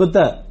அஹ்பப்த.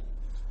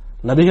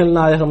 நபிகள்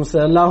நாயகம்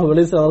ஸல்லல்லாஹு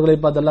அலைஹி வஸல்லம் அவர்களை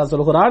பார்த்து அல்லாஹ்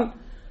சொல்கிறான்,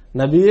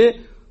 நபியே,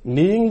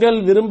 நீங்கள்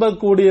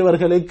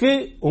விரும்பக்கூடியவர்களுக்கு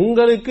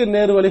உங்களுக்கு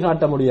நேர்வழி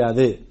காட்ட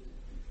முடியாது.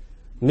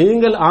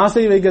 நீங்கள்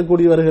ஆசை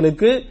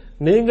வைக்கக்கூடியவர்களுக்கு,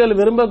 நீங்கள்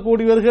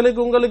விரும்பக்கூடியவர்களுக்கு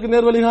உங்களுக்கு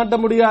நேர்வழி காட்ட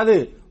முடியாது.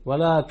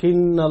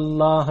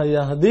 வலாகின்னல்லாஹ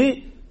யஹ்தி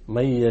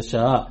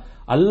மையஷா.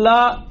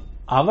 அல்லாஹ்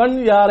அவன்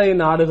யாரை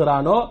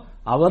நாடுகிறானோ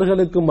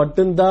அவர்களுக்கு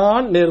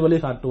மட்டும்தான் நேர்வழி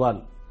காட்டுவான்,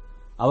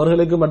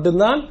 அவர்களுக்கு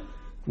மட்டும்தான்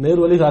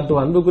நேர்வழி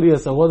காட்டுவான். அன்புக்குரிய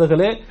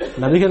சகோதரர்களே,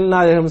 நபிகள்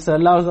நாயகம்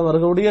ஸல்லல்லாஹு அலைஹி வஸல்லம்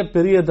அவர்களுடைய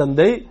பெரிய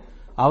தந்தை,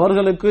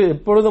 அவர்களுக்கு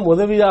எப்பொழுதும்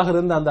உதவியாக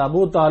இருந்த அந்த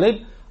அபூ தாலிப்,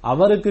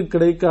 அவருக்கு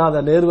கிடைக்காத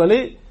நேர்வழி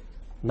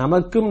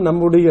நமக்கும்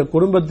நம்முடைய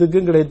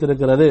குடும்பத்துக்கும்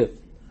கிடைத்திருக்கிறது.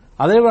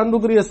 அதே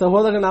அன்புக்குரிய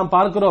சகோதரர்கள் நாம்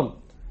பார்க்கிறோம்,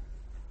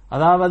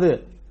 அதாவது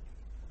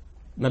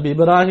நபி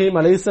இப்ராஹிம்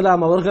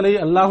அலைஹிஸ்ஸலாம் அவர்களை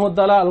அல்லாஹு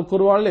தஆலா அல்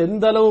குர்ஆனில்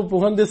எந்த அளவு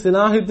புகழ்ந்து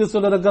சினாகித்து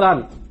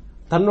சொல்லிருக்கிறான்.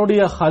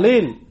 தன்னுடைய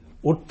ஹலீல்,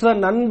 உற்ற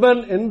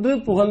நண்பன் என்று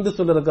புகழ்ந்து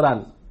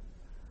சொல்லிருக்கிறான்.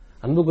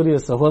 அன்புக்குரிய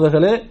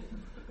சகோதரர்களே,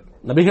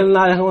 நபிகள்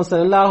நாயகம்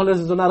ஸல்லல்லாஹு அலைஹி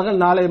வஸல்லம்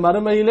சொன்னார்கள், நாளை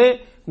மறுமையிலே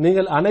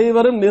நீங்கள்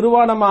அனைவரும்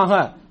நிர்வாணமாக,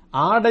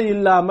 ஆடை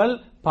இல்லாமல்,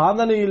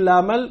 பாதனை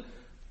இல்லாமல்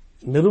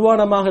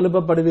நிர்வாணமாக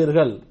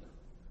எழுப்பப்படுவீர்கள்.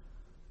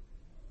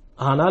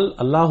 ஆனால்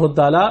அல்லாஹு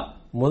தஆலா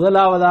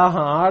முதலாவதாக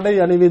ஆடை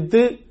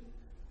அணிவித்து,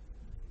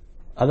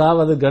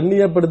 அதாவது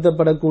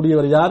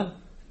கண்ணியப்படுத்தப்படக்கூடியவர் யார்?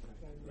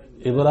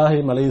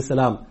 இப்ராஹிம்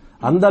அலைஹிஸ்ஸலாம்.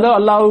 அந்த அளவு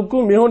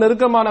அல்லாஹ்வுக்கும் மிகவும்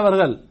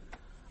நெருக்கமானவர்கள்.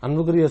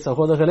 அன்புக்குரிய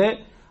சகோதரர்களே,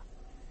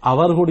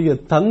 அவர்களுடைய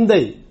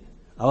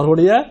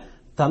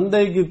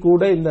தந்தைக்கு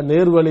கூட இந்த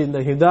நேர்வழி, இந்த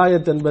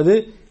ஹிதாயத் என்பது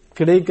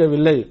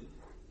கிடைக்கவில்லை.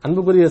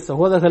 அன்புக்குரிய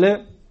சகோதரர்களே,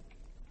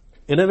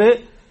 எனவே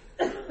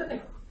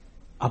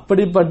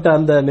அப்படிப்பட்ட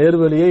அந்த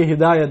நேர்வழியை,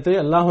 ஹிதாயத்தை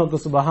அல்லாஹ்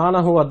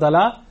சுப்ஹானஹு வ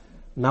தஆலா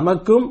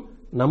நமக்கும்,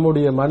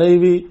 நம்முடைய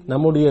மனைவி,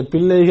 நம்முடைய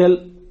பிள்ளைகள்,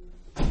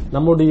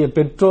 நம்முடைய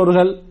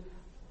பெற்றோர்கள்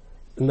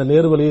இந்த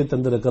நேர்வழியை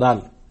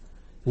தந்திருக்கிறான்.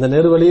 இந்த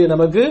நேர்வழியை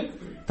நமக்கு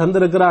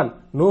தந்திருக்கிறான்.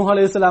 நூஹ்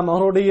அலைஹிஸ்ஸலாம்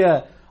அவருடைய,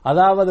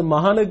 அதாவது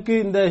மகனுக்கு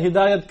இந்த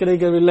ஹிதாயத்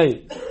கிடைக்கவில்லை,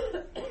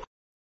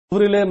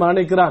 குஃப்ரிலே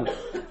மரணிக்கிறான்.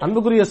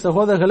 அன்புக்குரிய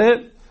சகோதரர்களே,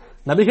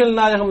 நபிகள்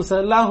நாயகம்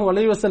ஸல்லல்லாஹு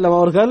அலைஹி வஸல்லம்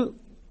அவர்கள்,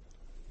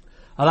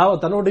 அதாவது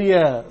தன்னுடைய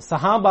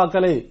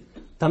சஹாபாக்களை,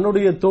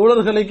 தன்னுடைய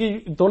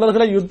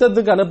தோழர்களை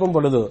யுத்தத்துக்கு அனுப்பும்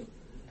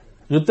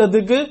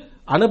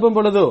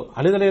பொழுது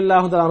அலி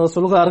ரலியல்லாஹு தஆலா அவர்கள்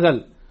சொல்கிறார்கள்,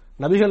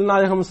 நபிகள்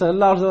நாயகம்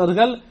ஸல்லல்லாஹு அலைஹி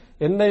அவர்கள்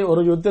என்னை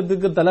ஒரு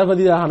யுத்தத்துக்கு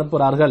தளபதியாக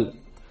அனுப்புகிறார்கள்.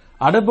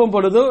 அனுப்பும்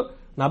பொழுது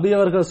நபி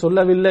அவர்கள்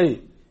சொல்லவில்லை,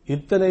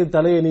 இத்தனை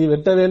தலையை நீ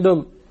வெட்ட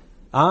வேண்டும்,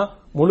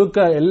 முழுக்க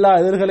எல்லா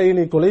எதிர்களையும்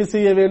நீ கொலை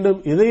செய்ய வேண்டும்,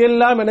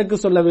 இதையெல்லாம் எனக்கு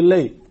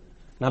சொல்லவில்லை.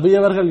 நபி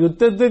அவர்கள்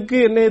யுத்தத்துக்கு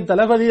என்னை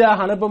தளபதியாக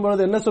அனுப்பும்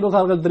பொழுது என்ன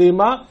சொல்கிறார்கள்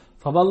தெரியுமா?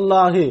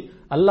 ஃபவல்லாஹி,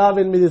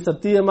 அல்லாஹ்வின் மீது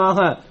சத்தியமாக,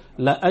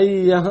 லஐ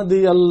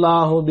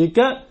யஹ்தியல்லாஹு பிக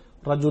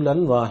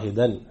ரஜுலன்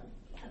வாஹிதன்.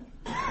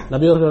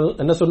 நபி அவர்கள்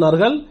என்ன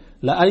சொன்னார்கள்?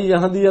 லஐ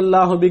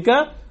யஹ்தியல்லாஹு பிக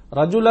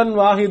ரஜுலன்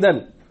வாஹிதன்.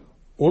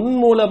 உன்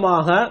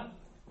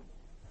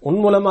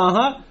மூலமாக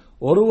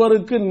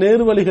ஒருவருக்கு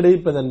நேர்வழி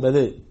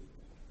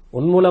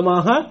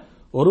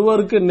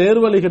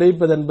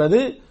கிடைப்பதென்பது,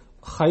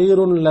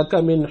 ஹைருன் லக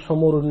மின்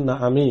ஹுமுரின்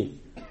நஅமி.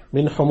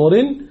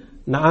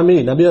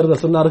 நபி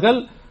அவர்கள் சொன்னார்கள்,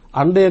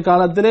 அன்றைய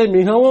காலத்திலே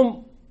மிகவும்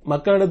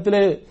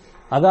மக்களிடத்திலே,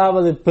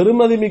 அதாவது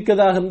பெருமதி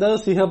மிக்கதாக இருந்தது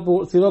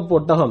சிவப்பு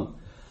ஒட்டகம்.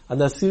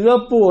 அந்த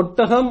சிவப்பு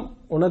ஒட்டகம்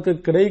உனக்கு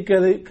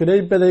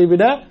கிடைப்பதை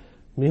விட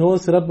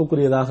மிகவும்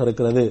சிறப்புக்குரியதாக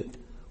இருக்கிறது.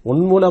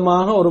 உன்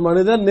மூலமாக ஒரு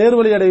மனிதன்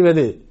நேர்வழி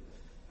அடைவது,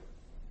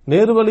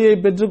 நேர்வழியை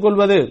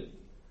பெற்றுக்கொள்வது,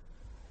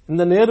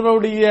 இந்த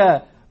நேர்வழிய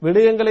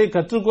விடயங்களை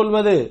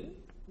கற்றுக்கொள்வது.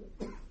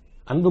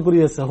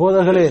 அன்புக்குரிய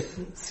சகோதரர்களே,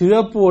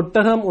 சிவப்பு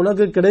ஒட்டகம்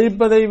உனக்கு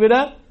கிடைப்பதை விட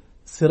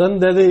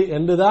சிறந்தது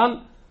என்றுதான்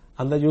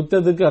அந்த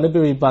யுத்தத்துக்கு அனுப்பி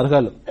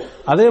வைப்பார்கள்.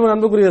 அதே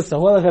அன்புக்குரிய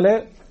சகோதரர்களே,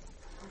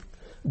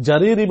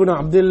 ஜரீர் இப்னு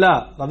அப்துல்லா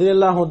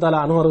ரலியல்லாஹு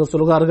தஆலா அன்ஹு அவர்கள்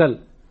சொல்கிறார்கள்,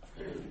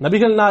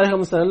 நபிகள்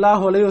நாயகம்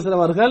ஸல்லல்லாஹு அலைஹி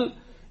வஸல்லம் அவர்கள்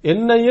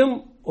என்னையும்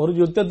ஒரு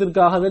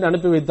யுத்தத்திற்காகவே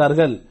அனுப்பி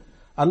வைத்தார்கள்.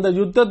 அந்த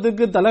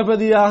யுத்தத்துக்கு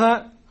தளபதியாக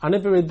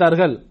அனுப்பி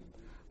வைத்தார்கள்.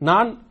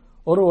 நான்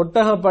ஒரு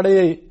ஒட்டக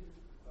படையை,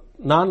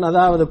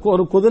 அதாவது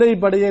ஒரு குதிரை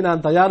படையை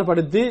நான்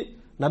தயார்படுத்தி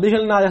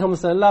நபிகள் நாயகம்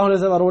ஸல்லல்லாஹு அலைஹி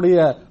வஸல்லம் அவருடைய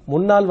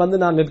முன்னால் வந்து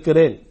நான்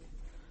நிற்கிறேன்.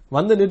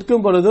 வந்து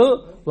நிற்கும் பொழுது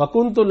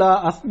வகுந்து லா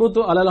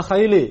அஸ்புது அலல்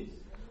ஹைலி,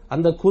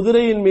 அந்த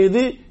குதிரையின்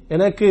மீது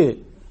எனக்கு,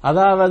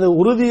 அதாவது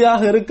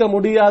உறுதியாக இருக்க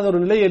முடியாத ஒரு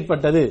நிலை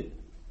ஏற்பட்டது.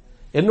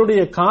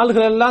 என்னுடைய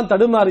கால்கள் எல்லாம்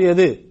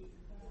தடுமாறியது.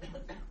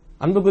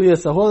 அன்புக்குரிய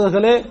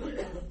சகோதரர்களே,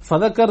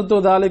 ஃபதக்கர்து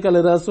தாலிக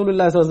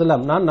லிரசூலில்லாஹி ஸல்லல்லாஹு அலைஹி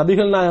வஸல்லம், நான்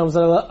நபிகள் நாயகம்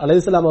ஸல்லல்லாஹு அலைஹி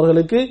வஸல்லம்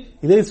அவர்களுக்கு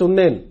இதை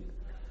சொன்னேன்.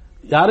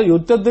 யாரு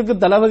யுத்தத்துக்கு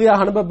தளபதியாக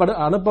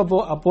அனுப்ப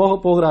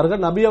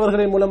போகிறார்கள், நபி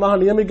அவர்களின் மூலமாக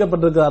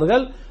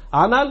நியமிக்கப்பட்டிருக்கிறார்கள்.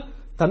 ஆனால்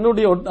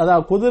தன்னுடைய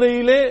அதாவது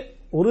குதிரையிலே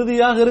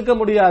உறுதியாக இருக்க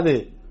முடியாது.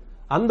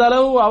 அந்த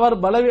அளவு அவர்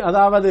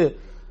அதாவது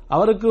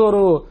அவருக்கு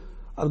ஒரு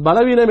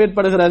பலவீனம்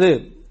ஏற்படுகிறது.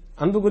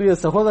 அன்புக்குரிய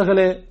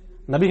சகோதரர்களே,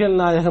 நபிகள்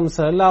நாயகம்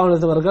ஸல்லல்லாஹு அலைஹி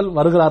வஸல்லம் அவர்கள்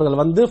வருகிறார்கள்.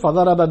 வந்து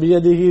ஃபதரப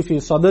பியதிஹி ஃபி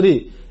ஸத்ரி,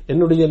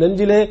 என்னுடைய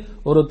நெஞ்சிலே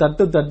ஒரு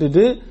தட்டு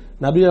தட்டிட்டு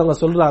நபி அவங்க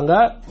சொல்றாங்க,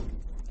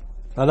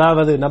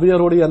 அதாவது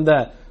நபியருடைய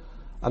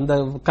அந்த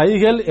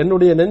கைகள்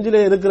என்னுடைய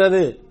நெஞ்சிலே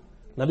இருக்கிறது.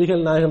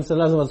 நபிகள் நாயகம்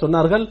ஸல்லல்லாஹு அலைஹி வஸல்லம்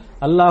சொன்னார்கள்,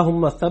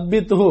 அல்லாஹும்ம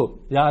ஸப்பித்ஹு,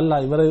 யா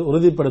அல்லாஹ் இவரை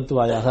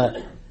உறுதிப்படுத்துவாயாக,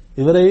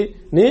 இவரை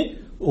நீ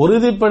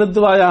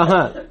உறுதிப்படுத்துவாயாக.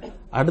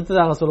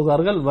 அடுத்ததாக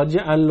சொல்கிறார்கள்,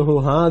 வஜ்அல்ஹு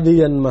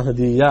ஹாதியன்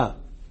மஹ்தியா,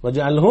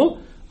 வஜ்அல்ஹு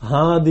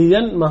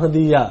ஹாதியன்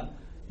மஹ்தியா,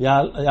 யா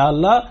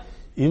அல்லாஹ்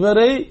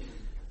இவரை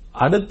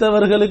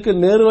அடுத்தவர்களுக்கு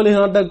நேர்வழி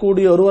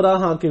காட்டக்கூடிய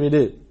ஒருவராக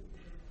ஆக்கிவிடு.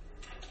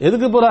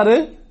 எதுக்கு போறாரு?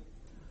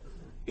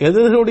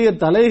 எதிர்களுடைய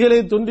தலைகளை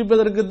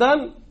துண்டிப்பதற்கு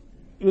தான்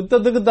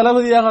யுத்தத்துக்கு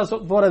தளபதியாக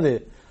போறது.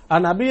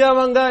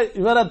 நபியாவங்க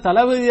இவரை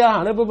தளபதியாக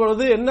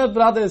அனுப்பப்படுவது என்ன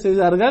பிரார்த்தனை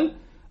செய்தார்கள்?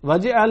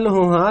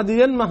 வஜ்அல்ஹு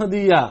ஹாதியன்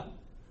மஹ்தியா,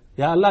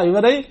 யா அல்லாஹ்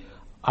இவரை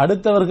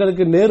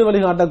அடுத்தவர்களுக்கு நேர்வழி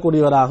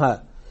காட்டக்கூடியவராக,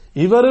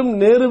 இவரும்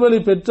நேர்வழி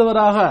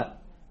பெற்றவராக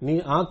நீ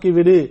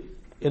ஆக்கிவிடு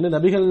என்று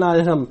நபிகள்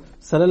நாயகம்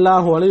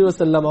ஸல்லல்லாஹு அலைஹி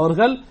வஸல்லம்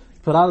அவர்கள்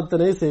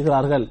பிரார்த்தனை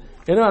செய்கிறார்கள்.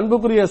 எனவே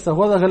அன்புக்குரிய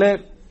சகோதரர்களே,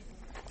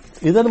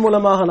 இதன்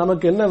மூலமாக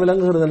நமக்கு என்ன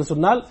விளங்குகிறது என்று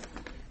சொன்னால்,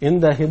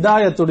 இந்த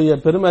ஹிதாயத்துடைய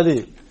பெருமதி,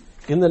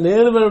 இந்த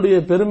நேர்வழியுடைய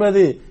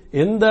பெருமதி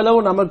எந்த அளவு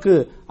நமக்கு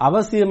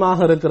அவசியமாக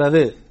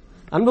இருக்கிறது.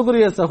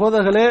 அன்புக்குரிய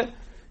சகோதரர்களே,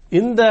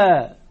 இந்த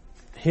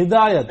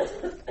ஹிதாயத்,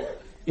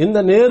 இந்த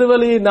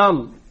நேர்வழியை நாம்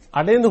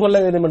அடைந்து கொள்ள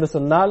வேண்டும் என்று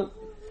சொன்னால்,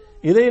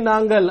 இதை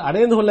நாங்கள்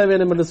அடைந்து கொள்ள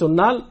வேண்டும் என்று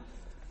சொன்னால்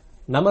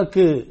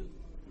நமக்கு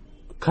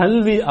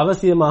கல்வி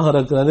அவசியமாக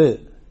இருக்கிறது.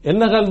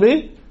 என்ன கல்வி?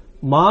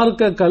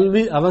 மார்க்க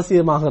கல்வி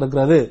அவசியமாக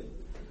இருக்கிறது.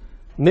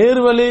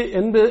 நேர்வழி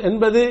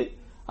என்பது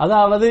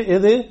அதாவது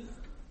எது?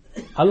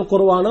 அல்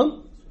குர்ஆனும்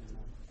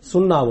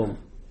சுன்னாவும்,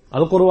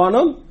 அல்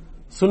குர்ஆனும்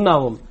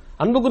சுன்னாவும்.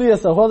 அன்புக்குரிய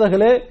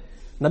சகோதரர்களே,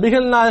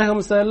 நபிகள்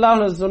நாயகம் ஸல்லல்லாஹு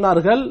அலைஹி வஸல்லம்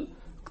சொன்னார்கள்,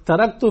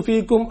 தரக்து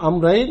ஃபீக்கும்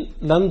அம்ரைன்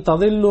லன்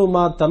ததில்லு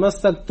மா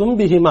தமஸ்ஸக்தும்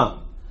பிஹிமா,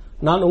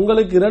 நான்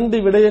உங்களுக்கு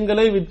 2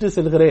 விடயங்களை விட்டு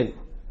செல்கிறேன்,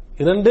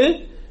 2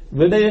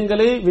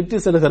 விடயங்களை விட்டு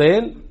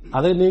செல்கிறேன்,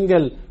 அதை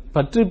நீங்கள்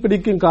பற்றி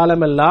பிடிக்கும்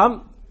காலமெல்லாம்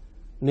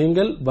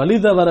நீங்கள் வழி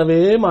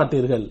தவறவே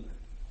மாட்டீர்கள்,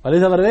 வழி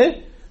தவறவே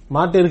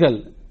மாட்டீர்கள்.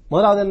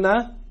 முதலாவது என்ன?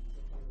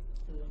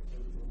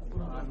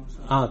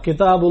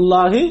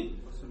 கிதாபுல்லாஹி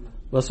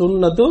வ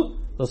சுன்னத்து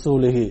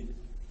ரசூலிஹி,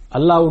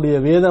 அல்லாஹ்வுடைய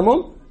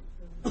வேதமும்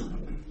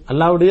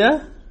அல்லாஹ்வுடைய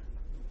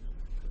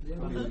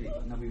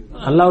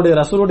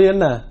ரசூலுடைய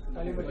என்ன?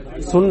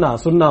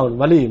 சுன்னாவும்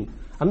வலியும்.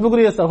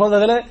 அன்புக்குரிய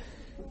சகோதரர்களே,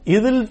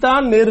 இதில்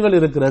தான் நேர்வழி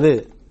இருக்கிறது.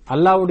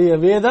 அல்லாஹ்வுடைய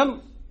வேதம்,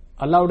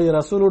 அல்லாஹ்வுடைய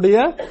ரசூலுடைய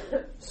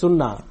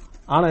சுன்னா.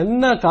 ஆனா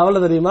என்ன கவலை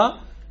தெரியுமா?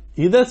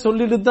 இதை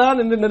சொல்லிட்டு தான்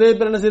இன்று நிறைய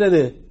பேர் என்ன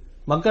செய்யறது?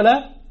 மக்களை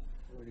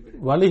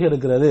வழி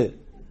எடுக்கிறது.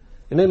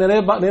 இன்னைக்கு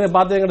நிறைய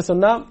பார்த்தீங்கன்னு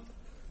சொன்னா,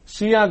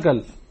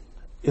 ஷியாக்கள்,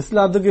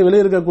 இஸ்லாத்துக்கு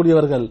வெளியே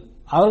இருக்கக்கூடியவர்கள்,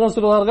 அவர்கள்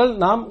சொல்வார்கள்,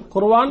 நாம்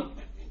குர்ஆன்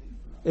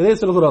எதை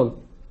சொல்கிறோம்?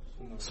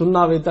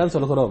 சுன்னாவைத்தான்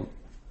சொல்கிறோம்.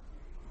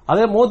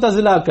 அதே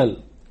முத்தஸிலாக்கள்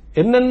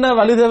என்னென்ன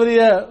வழி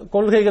தவறிய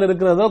கொள்கைகள்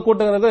இருக்கிறதோ,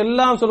 கூட்டங்கள் இருக்கிறதோ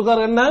எல்லாம்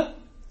சொல்கிறார்கள் என்ன?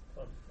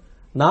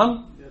 நாம்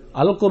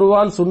அல்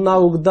குர்ஆன்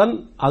சுன்னாவுக்கு தான்,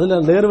 அதுல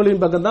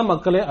நேர்வழியின் பக்கம் தான்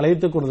மக்களை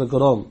அழைத்துக்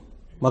கொண்டிருக்கிறோம்.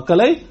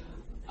 மக்களை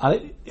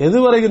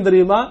எதுவரைக்கும்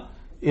தெரியுமா?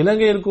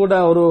 இலங்கையில் கூட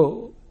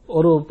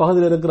ஒரு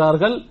பகுதியில்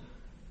இருக்கிறார்கள்.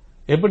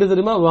 எப்படி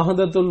தெரியுமா?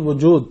 வஹதத்துல்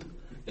வுஜூத்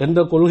என்ற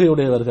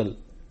கொள்கையுடையவர்கள்,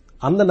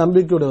 அந்த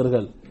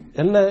நம்பிக்கையுடையவர்கள்.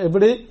 என்ன?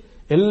 எப்படி?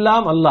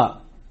 எல்லாம் அல்லாஹ்.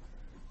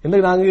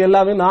 இன்றைக்கு நாங்க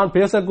எல்லாமே, நான்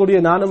பேசக்கூடிய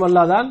நானும்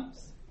அல்லாஹ் தான்,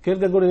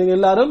 கேட்கக்கூடிய நீங்க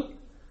எல்லாரும்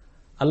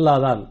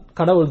அல்லாஹ் தான்,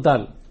 கடவுள்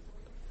தான்,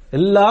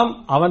 எல்லாம்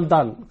அவன்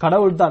தான்,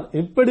 கடவுள் தான்.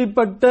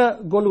 இப்படிப்பட்ட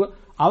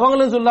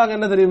அவங்களும் சொல்லாங்க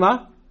என்ன தெரியுமா?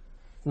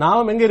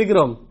 நாம் எங்க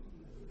இருக்கிறோம்?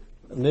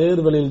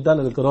 நேர்வழியில்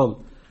தான் இருக்கிறோம்.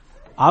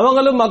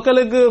 அவங்களும்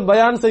மக்களுக்கு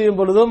பயான் செய்யும்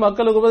பொழுதும்,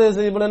 மக்களுக்கு உபதேசம்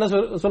செய்யும் பொழுது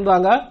என்ன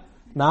சொல்றாங்க?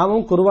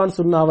 நாமும் குர்ஆன்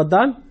சுன்னாவை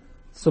தான்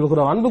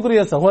சொல்கிறோம்.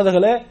 அன்புக்குரிய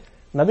சகோதரர்களே,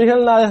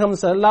 நபிகள் நாயகம்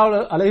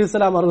ஸல்லல்லாஹு அலைஹி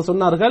வஸல்லம் அவர்கள்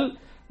சொன்னார்கள்,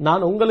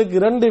 நான் உங்களுக்கு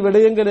 2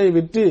 விடயங்களை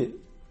விட்டு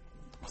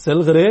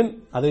செல்கிறேன்,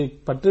 அதை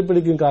பற்றி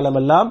பிடிக்கும்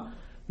காலமெல்லாம்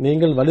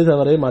நீங்கள் வழி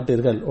தவறவே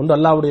மாட்டீர்கள். ஒன்று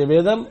அல்லாஹ்வுடைய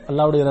வேதம்,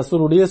 அல்லாஹ்வுடைய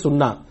ரசூலுடைய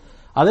சுன்னா.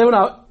 அதேபோல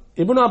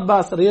இப்னு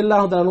அப்பாஸ்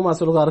ரலியல்லாஹு தஆலா அன்ஹுமா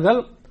சொல்கிறார்கள்,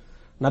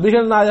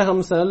 நபிகள்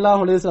நாயகம்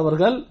ஸல்லல்லாஹு அலைஹி வஸல்லம்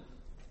அவர்கள்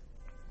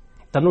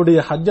தன்னுடைய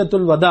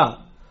ஹஜ்ஜத்துல் வதா,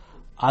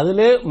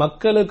 அதிலே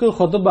மக்களுக்கு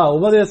ஹுத்பா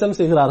உபதேசம்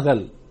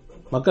செய்கிறார்கள்,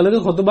 மக்களுக்கு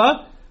ஹுத்பா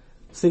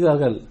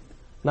செய்கிறார்கள்.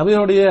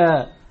 நபியுடைய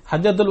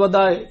ஹஜ்ஜத்துல்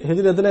வதா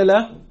ஹிஜ்ரி எத்தனைல?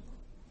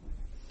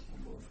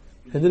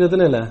 ஹிஜ்ரி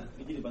எத்தனைல?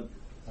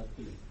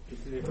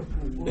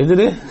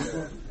 ஹிஜ்ரி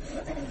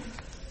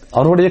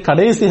அவருடைய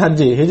கடைசி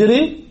ஹஜ்ஜி ஹிஜ்ரி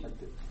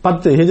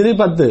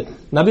 10.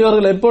 நபி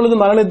அவர்கள் எப்பொழுது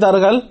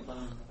மரணித்தார்கள்?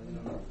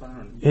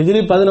 ஹிஜ்ரி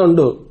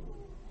 11.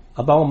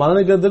 அப்ப அவங்க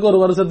மரணிக்கிறதுக்கு ஒரு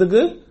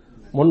வருஷத்துக்கு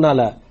முன்னால.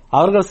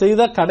 அவர்கள்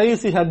செய்த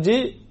கடைசி ஹஜ்ஜி,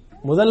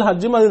 முதல்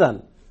ஹஜ்ஜும் அதுதான்.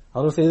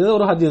 அவர்கள் செய்தது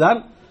ஒரு ஹஜ்ஜி தான்.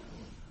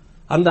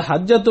 அந்த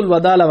ஹஜ்ஜத்துல்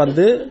வதால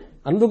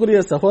அன்புக்குரிய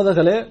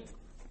சகோதரர்களே,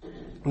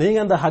 நீங்க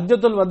அந்த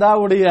ஹஜ்ஜத்துல்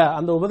வதாவுடைய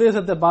அந்த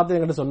உபதேசத்தை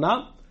பார்த்தீங்கன்னு சொன்னா,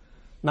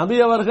 நபி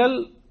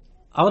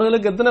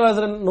அவர்களுக்கு எத்தனை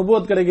வயசுல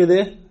நுபுவத் கிடைக்குது?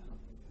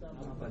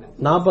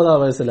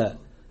 40வது வயசுல.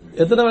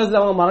 எத்தனை வயசுல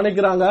அவங்க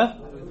மரணிக்கிறாங்க?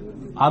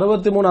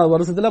 63வது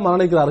வருஷத்துல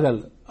மரணிக்கிறார்கள்.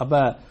 அப்ப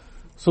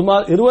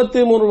சுமார்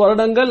 23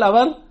 வருடங்கள்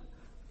அவர்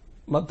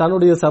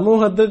தன்னுடைய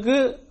சமூகத்துக்கு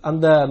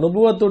அந்த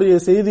நுபுவத்துடைய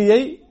செய்தியை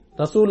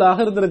ரசூலாக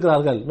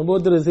இருந்திருக்கிறார்கள்.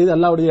 நுபுவத்துடைய செய்தி,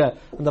 அல்லாஹ்வுடைய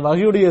அந்த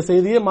வஹீயுடைய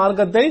செய்தியை,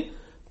 மார்க்கத்தை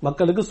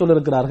மக்களுக்கு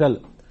சொல்லிருக்கிறார்கள்.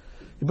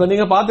 இப்ப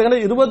நீங்க பாத்தீங்கன்னா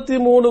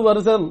 23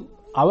 வருஷம்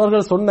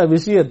அவர்கள் சொன்ன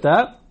விஷயத்தை,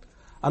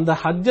 அந்த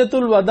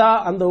ஹஜ்ஜத்துல் வதா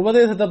அந்த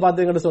உபதேசத்தை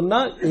பாத்தீங்கன்னு சொன்னா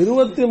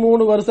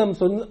 23 வருஷம்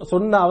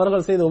சொன்ன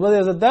அவர்கள் செய்த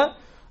உபதேசத்தை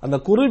அந்த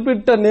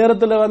குறிப்பிட்ட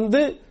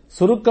நேரத்தில்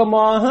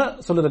சுருக்கமாக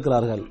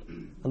சொல்லிருக்கிறார்கள்.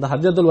 அந்த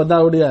ஹஜ்ஜத்துல்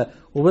வதாவுடைய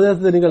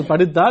உபதேசத்தை நீங்கள்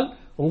படித்தால்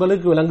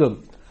உங்களுக்கு விளங்கும்.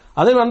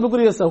 அதே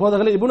அன்புக்குரிய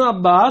சகோதரர்கள், இப்னு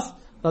அப்பாஸ்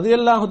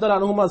ரலியல்லாஹு தஆலா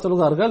அன்ஹுமா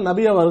சொல்கிறார்கள்,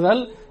 நபி அவர்கள்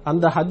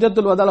அந்த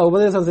ஹஜ்ஜத்துல் வதால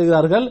உபதேசம்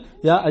செய்கிறார்கள்,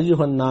 யா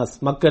அய்யுஹன் நாஸ்,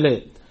 மக்களே,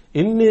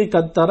 இன்னி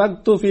கத்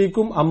தரக்து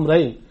ஃபீக்கும்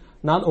அம்ரைன்,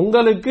 நான்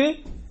உங்களுக்கு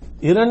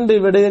 2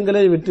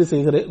 விடயங்களை விட்டு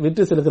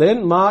செல்கிறேன்.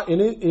 மா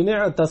இனி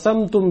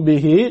தஸம்தும்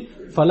பிஹி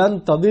ஃபலன்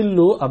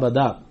ததில்லு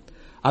அபதா,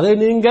 அதை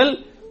நீங்கள்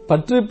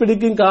பற்றி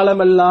பிடிக்கும்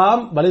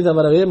காலமெல்லாம் வழி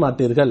தவறவே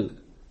மாட்டீர்கள்.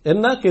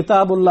 என்ன?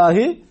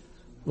 கிதாபுல்லாஹி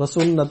வ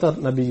சுன்னத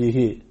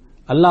நபியிஹி,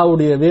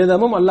 அல்லாஹ்வுடைய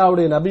வேதமும்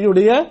அல்லாஹ்வுடைய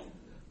நபியுடைய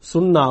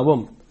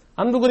சுன்னாவும்.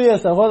 அன்புக்குரிய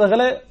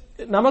சகோதரர்களே,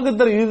 நமக்கு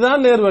தெரியும்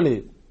இதுதான் நேர்வழி,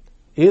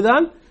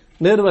 இதுதான்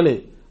நேர்வழி.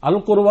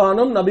 அல்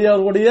குர்ஆனும் நபி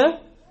அவர்களுடைய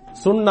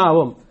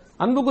சுன்னாவும்.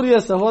 அன்புக்குரிய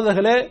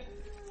சகோதரர்களே,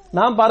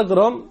 நாம்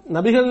பார்க்கிறோம்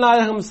நபிகள்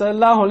நாயகம்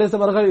ஸல்லல்லாஹு அலைஹி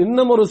வஸல்லம் அவர்கள்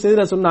இன்னும் ஒரு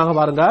செய்தியை சொன்னாங்க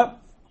பாருங்க.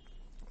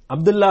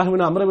 Abdullah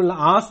ibn Amr ibn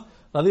As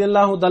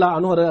ரலியல்லாஹு தஆலா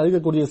அன்ஹு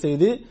அறிவிக்கக்கூடிய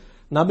செய்தி,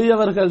 நபி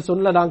அவர்கள்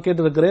சொல்ல நான்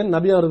கேட்டிருக்கிறேன்.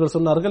 நபி அவர்கள்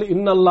சொன்னார்கள்,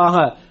 இன்னல்லாஹ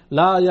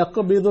லா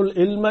யக்பிதுல்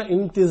இல்ம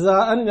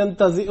இன்திஸாஅன்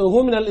யன்தஸிஹு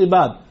மினல்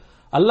இபாத்,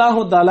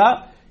 அல்லாஹு தஆலா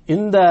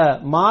இந்த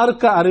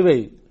மார்க்க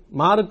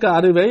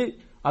அறிவை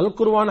அல்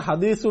குர்ஆன்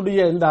ஹதீஸுடைய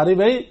இந்த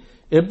அறிவை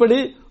எப்படி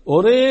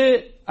ஒரே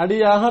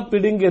அடியாக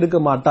பிடுங்கி எடுக்க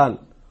மாட்டான்.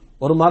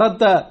 ஒரு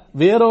மரத்தை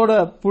வேரோட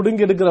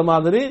புடுங்கி எடுக்கிற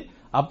மாதிரி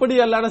அப்படி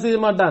அல்லாஹ் செய்ய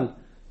மாட்டான்,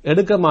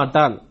 எடுக்க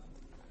மாட்டான்.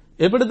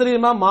 எப்படி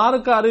தெரியுமா?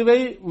 மார்க்க அறிவை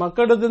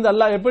மக்களிடத்திலிருந்து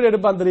அல்லாஹ் எப்படி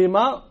எடுப்பான்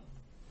தெரியுமா?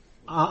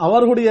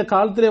 அவர்களுடைய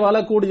காலத்திலே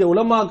வாழக்கூடிய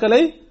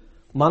உலமாக்களை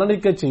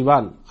மரணிக்க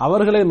செய்வான்.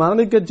 அவர்களை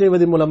மரணிக்க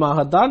செய்வதன்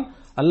மூலமாகத்தான்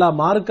அல்லாஹ்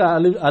மார்க்க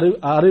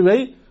அறிவை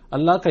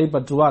அல்லாஹ்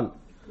கைப்பற்றுவான்.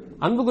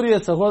 அன்புக்குரிய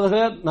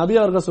சகோதரர், நபி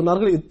அவர்கள்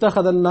சொன்னார்கள்,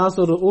 இத்தஹதன்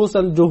நாஸு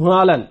ரூஸன்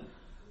ஜுஹாலன்,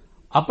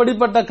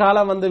 அப்படிப்பட்ட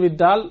காலம்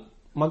வந்துவிட்டால்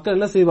மக்கள்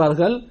என்ன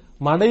செய்வார்கள்?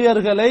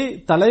 மடையர்களை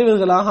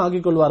தலைவர்களாக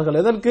ஆக்கிக் கொள்வார்கள்.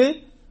 எதற்கு?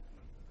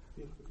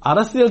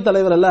 அரசியல்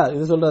தலைவர் அல்ல,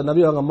 இது சொல்ற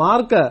நபி அவங்க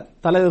மார்க்க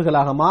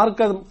தலைவர்களாக,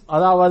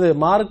 அதாவது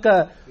மார்க்க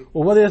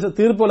உபதேச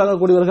தீர்ப்பு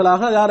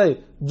வழங்கக்கூடியவர்களாக யாரை?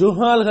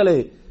 ஜுஹால்களை,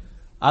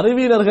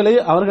 அறிவியலர்களை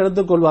அவர்கள்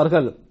எடுத்துக்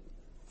கொள்வார்கள்.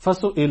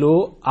 ஃபசுஇலு,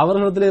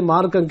 அவர்களிடத்திலே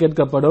மார்க்கம்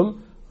கேட்கப்படும்.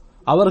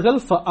 அவர்கள்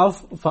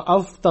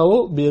ஃபஅஃப்தவு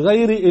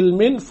பிகைரி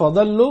இல்மின்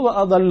ஃபதல்லு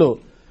வஅதல்லு,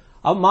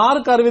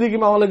 மார்க்க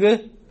அறிவிக்கும் அவங்களுக்கு.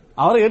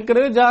 அவர்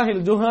ஏற்கனவே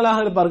ஜாஹில் ஜுஹாலாக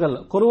இருப்பார்கள்.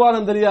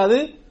 குர்ஆனும் தெரியாது,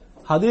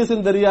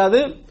 ஹதீஸும் தெரியாது,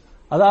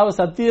 அதாவது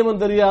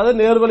சத்தியமும் தெரியாது,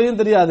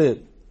 நேர்வழியும் தெரியாது.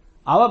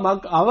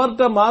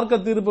 அவர்கிட்ட மார்க்க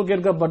தீர்ப்பு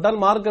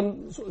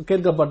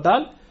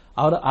கேட்கப்பட்டால்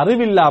அவர்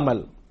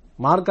அறிவில்லாமல்,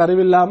 மார்க்க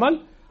அறிவில்லாமல்,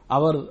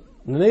 அவர்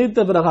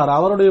நினைத்த பிரகாரம்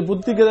அவருடைய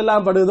புத்திக்கு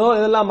எதெல்லாம் படுதோ,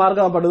 எதெல்லாம்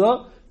மார்க்கப்படுதோ,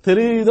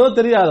 தெரியுதோ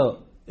தெரியாதோ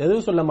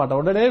எதுவும் சொல்ல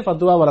மாட்டார், உடனே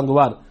ஃபத்வா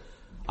வழங்குவார்.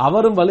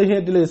 அவரும்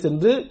வழிகேட்டிலே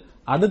சென்று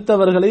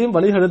அடுத்தவர்களையும்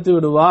வழிகெடுத்து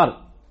விடுவார்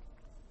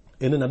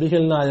என்று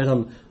நபிகள்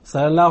நாயகம்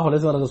ஸல்லல்லாஹு அலைஹி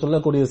வஸல்லம்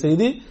சொல்லக்கூடிய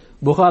செய்தி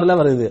புகாரில்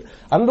வருது.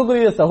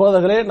 அன்புக்குரிய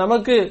சகோதரர்களே,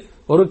 நமக்கு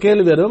ஒரு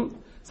கேள்வி வரும்,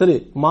 சரி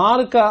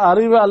மார்க்க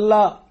அறிவு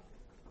அல்லாஹ்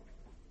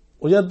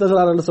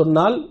உயர்த்துகிறார் என்று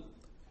சொன்னால்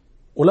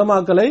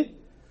உலமாக்களை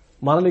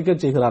மரணிக்க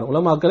செய்கிறார்.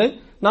 உலமாக்களை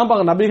நாம்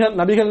பார்க்க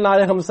நபிகள்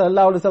நாயகம்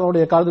ஸல்லல்லாஹு அலைஹி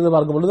வஸல்லம் காலத்தில்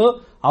பார்க்கும் பொழுது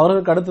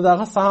அவர்களுக்கு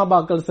அடுத்ததாக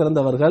சஹாபாக்கள்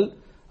சிறந்தவர்கள்,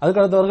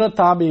 அதுக்கு அடுத்தவர்கள்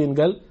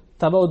தாபியின்கள்,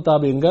 தபவு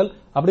தாபியின்கள்,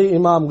 அப்படி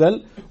இமாம்கள்.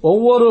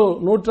 ஒவ்வொரு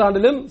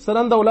நூற்றாண்டிலும்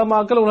சிறந்த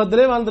உலமாக்கள்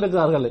உலகத்திலே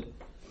வாழ்ந்திருக்கிறார்கள்.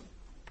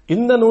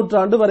 இந்த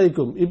நூற்றாண்டு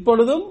வரைக்கும்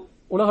இப்பொழுதும்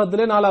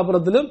உலகத்திலே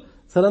நாலாபுரத்திலும்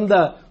சிறந்த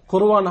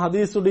குர்ஆன்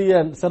ஹதீஸுடைய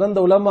சிறந்த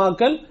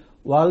உலமாக்கள்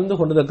வாழ்ந்து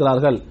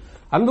கொண்டிருக்கிறார்கள்.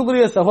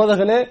 அன்புக்குரிய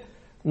சகோதரர்களே,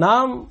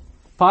 நாம்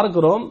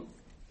பார்க்கிறோம்,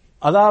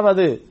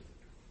 அதாவது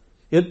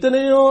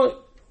எத்தனையோ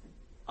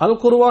அல்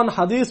குர்ஆன்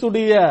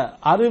ஹதீஸுடைய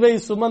அறிவை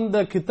சுமந்த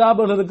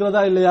கிதாபுகள்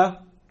இருக்கிறதா இல்லையா?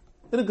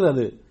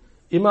 இருக்கிறது.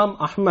 இமாம்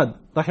அஹ்மத்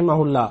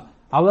ரஹிமஹுல்லா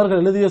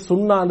அவர்கள் எழுதிய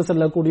சுன்னா என்று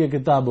சொல்லக்கூடிய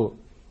கிதாபு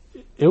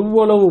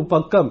எவ்வளவு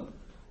பக்கம்,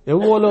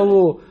 எவ்வளவு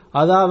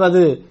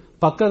அதாவது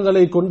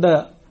பக்கங்களை கொண்ட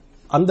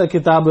அந்த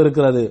கிதாபு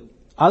இருக்கிறது.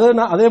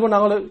 அதே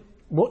போல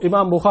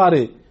இமாம்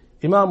புகாரி,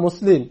 இமாம்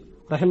முஸ்லிம்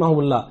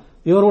ரஹிமஹுல்லா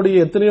இவருடைய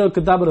எத்தனையோ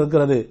கிதாபு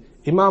இருக்கிறது.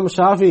 இமாம்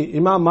ஷாஃபி,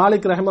 இமாம்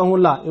மாலிக்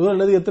ரஹிமஹுல்லா இவர்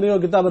எழுதிய எத்தனையோ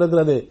கிதாபு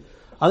இருக்கிறது.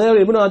 அதே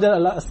இப்னு ஹஜர்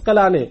அல்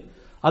அஸ்கலானி,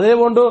 அதே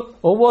போன்று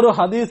ஒவ்வொரு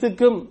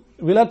ஹதீஸுக்கும்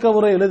விளக்க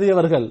உரை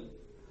எழுதியவர்கள்.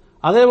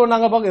 அதே போல்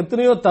நாங்கள் பார்க்க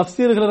எத்தனையோ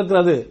தஃப்சீர்கள்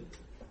இருக்கிறது.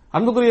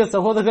 அன்புக்குரிய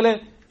சகோதரர்களே,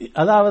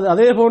 அதாவது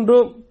அதே போன்று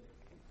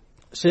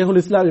ஷேகுல்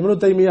இஸ்லாம் இப்னு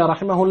தைமியா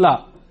ரஹ்மஹுல்லா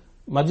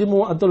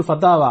மஜ்முஅத்துல்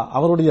ஃபதாவா,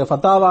 அவருடைய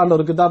ஃபதாவா என்ற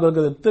ஒரு கிதாப்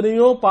இருக்குது.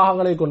 எத்தனையோ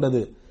பாகங்களை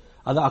கொண்டது.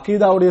 அது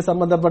அகீதாவுடைய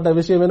சம்பந்தப்பட்ட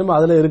விஷயம் வேணும்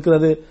அதுல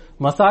இருக்கிறது,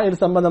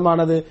 மசாயில்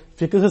சம்பந்தமானது,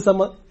 ஃபிக்ஹ்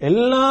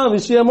எல்லா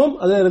விஷயமும்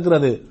அதுல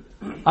இருக்கிறது.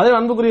 அதே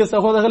அன்புக்குரிய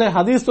சகோதரர்களே,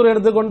 ஹதீஸ் துறை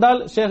எடுத்துக்கொண்டால்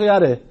ஷேக்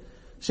யாரு,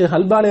 ஷேக்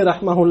அல்பானி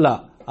ரஹ்மஹுல்லா,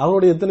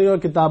 அவருடைய எத்தனையோ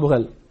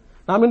கிதாபுகள்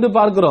நாம் இன்று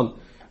பார்க்கிறோம்.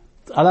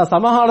 அதாவது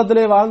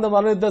சமகாலத்திலே வாழ்ந்து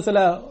மரணித்த சில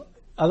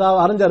அதாவது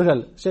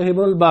அறிஞர்கள், ஷேக்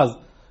இப்னுல் பாஸ்,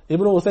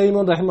 இப்னு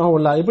உசைமின்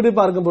ரஹ்மஹுல்லா, இப்படி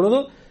பார்க்கும் பொழுது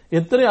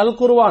எத்தனை அல்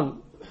குர்ஆன்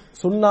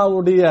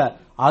சுன்னாவுடைய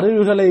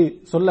அறிவுகளை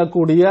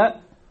சொல்லக்கூடிய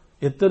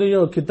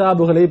எத்தனையோ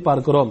கிதாபுகளை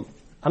பார்க்கிறோம்.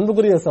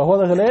 அன்புக்குரிய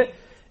சகோதரர்களே,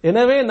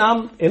 எனவே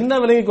நாம் என்ன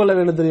விளங்கிக் கொள்ள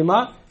வேண்டும் தெரியுமா?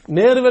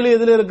 நேர்வழி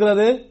எதில்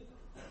இருக்கிறது?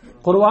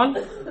 குர்ஆன்,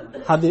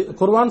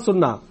 குர்ஆன்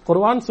சுன்னா,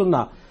 குர்ஆன்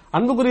சுன்னா.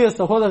 அன்புக்குரிய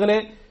சகோதரர்களே,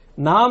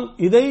 நாம்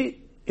இதை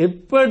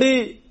எப்படி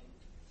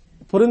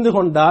புரிந்து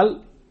கொண்டால்,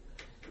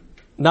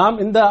 நாம்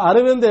இந்த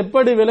அறிவிந்து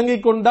எப்படி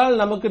விளங்கிக் கொண்டால்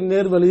நமக்கு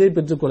நேர்வழியை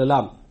பெற்றுக்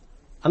கொள்ளலாம்?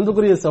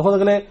 அன்புக்குரிய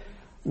சகோதரர்களே,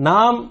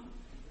 நாம்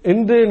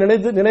இன்று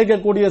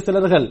நினைக்கக்கூடிய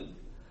சிலர்கள்,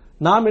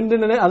 நாம் இன்று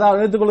அதாவது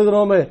நினைத்துக்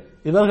கொள்கிறோமே,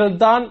 இவர்கள்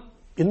தான்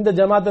இந்த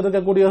ஜமாத்தில்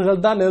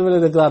இருக்கக்கூடியவர்கள் தான்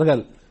நேர்வழியில்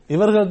இருக்கிறார்கள்,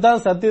 இவர்கள்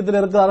தான் சத்தியத்தில்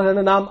இருக்கிறார்கள்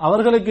என்று நாம்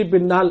அவர்களுக்கு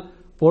பின்னால்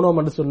போனோம்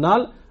என்று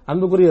சொன்னால்,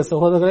 அன்புக்குரிய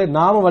சகோதரர்களை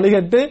நாம்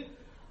வழிகட்டு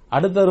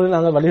அடுத்தவர்களை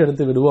நாங்கள்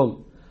வழிகெடுத்து விடுவோம்.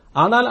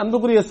 ஆனால்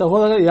அன்புக்குரிய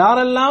சகோதரர்கள்,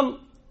 யாரெல்லாம்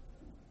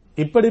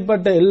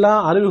இப்படிப்பட்ட எல்லா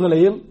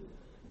அறிவுகளையும்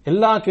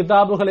எல்லா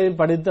கிதாபுகளையும்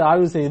படித்து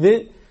ஆய்வு செய்து,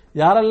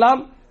 யாரெல்லாம்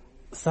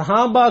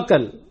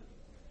சஹாபாக்கள்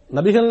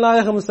நபிகள்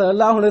நாயகம்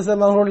ஸல்லல்லாஹு அலைஹி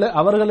வஸல்லம்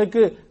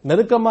அவர்களுக்கு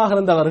நெருக்கமாக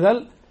இருந்தவர்கள்,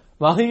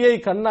 வஹியை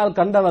கண்ணால்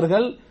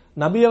கண்டவர்கள்,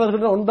 நபி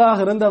அவர்களுடன் ஒன்றாக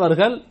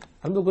இருந்தவர்கள்,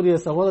 அன்புக்குரிய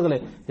சகோதரர்களே,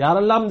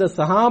 யாரெல்லாம் இந்த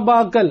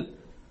சஹாபாக்கள்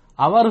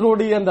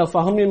அவர்களுடைய அந்த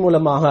ஃபஹ்மின்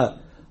மூலமாக,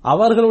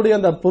 அவர்களுடைய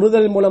அந்த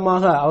புரிதல்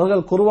மூலமாக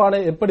அவர்கள்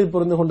குர்ஆனை எப்படி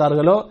புரிந்து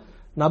கொண்டார்களோ,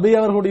 நபி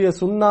அவர்களுடைய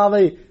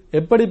சுன்னாவை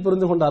எப்படி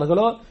புரிந்து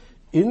கொண்டார்களோ,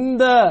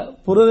 இந்த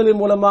புரிதலின்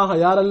மூலமாக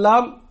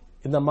யாரெல்லாம்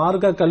இந்த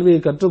மார்க்க கல்வியை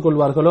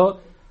கற்றுக்கொள்வார்களோ,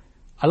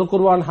 அல்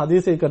குர்ஆன்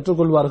ஹதீஸை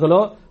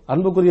கற்றுக்கொள்வார்களோ,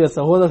 அன்புக்குரிய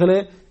சகோதரர்களே,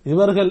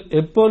 இவர்கள்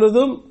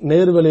எப்பொழுதும்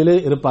நேர்வழியிலே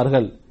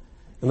இருப்பார்கள்.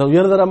 இந்த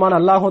உயர்தரமான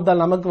அல்லாஹ்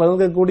தஆலா நமக்கு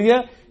வழங்கக்கூடிய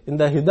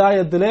இந்த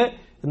ஹிதாயத்திலே,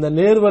 இந்த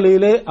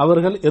நேர்வழியிலே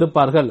அவர்கள்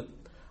இருப்பார்கள்.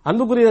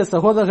 அன்புக்குரிய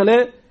சகோதரர்களே,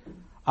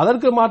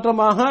 அதற்கு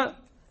மாற்றமாக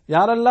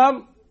யாரெல்லாம்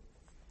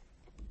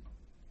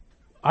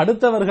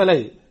அடுத்தவர்களை,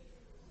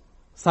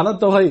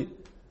 சனத்தொகை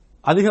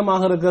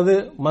அதிகமாக இருக்கிறது,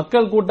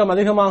 மக்கள் கூட்டம்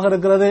அதிகமாக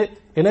இருக்கிறது,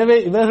 எனவே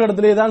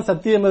இவர்களிடத்திலே தான்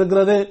சத்தியம்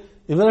இருக்கிறது,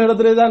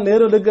 இவர்களிடத்திலே தான்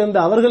நேர்வழி என்று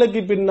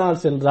அவர்களுக்கு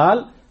பின்னால்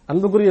சென்றால்,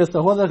 அன்புக்குரிய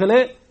சகோதரர்களே,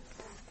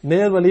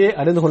 நேர்வழியை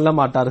அறிந்து கொள்ள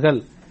மாட்டார்கள்.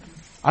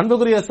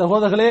 அன்புக்குரிய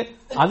சகோதரர்களே,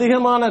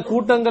 அதிகமான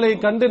கூட்டங்களை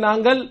கண்டு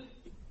நாங்கள்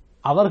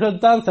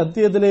அவர்கள் தான்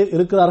சத்தியத்திலே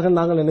இருக்கிறார்கள்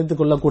நாங்கள் நினைத்துக்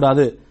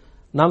கொள்ளக்கூடாது.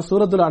 நாம்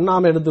சூரத்துல்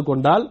அன்ஆம்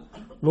எடுத்துக்கொண்டால்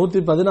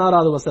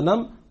 116வது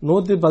வசனம்,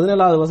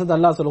 117வது வசனம்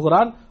அல்லாஹ்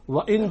சொல்கிறான்,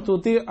 வ இன்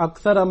துதி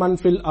அக்ஸர மன்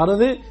ஃபில்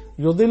அர்தி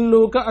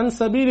யுதில்லுக அன்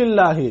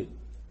சபீலில்லாஹி.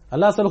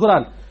 அல்லாஹ்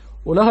சொல்கிறான்,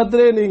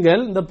 உலகத்திலே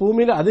நீங்கள் இந்த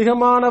பூமியில்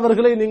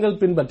அதிகமானவர்களை நீங்கள்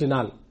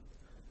பின்பற்றினால்,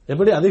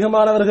 எப்படி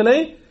அதிகமானவர்களை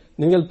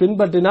நீங்கள்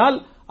பின்பற்றினால்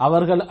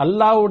அவர்கள்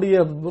அல்லாஹ்வுடைய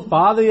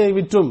பாதையை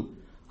விற்றும்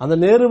அந்த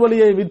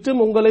நேர்வழியை விற்றும்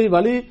உங்களை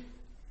வழி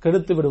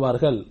கெடுத்து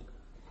விடுவார்கள்,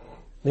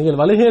 நீங்கள்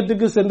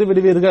வழிகேட்டுக்கு சென்று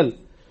விடுவீர்கள்.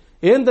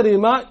 ஏன்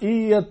தெரியுமா?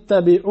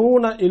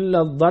 இயத்தபிஊன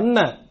இல்ல தன்ன,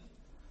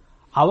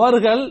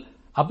 அவர்கள்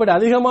அப்படி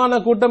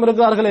அதிகமான கூட்டம்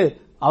இருக்கிறார்களே,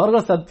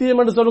 அவர்கள் சத்தியம்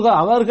என்று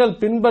சொல்கிறார், அவர்கள்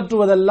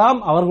பின்பற்றுவதெல்லாம்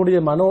அவர்களுடைய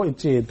மனோ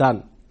இச்சையைத்தான்,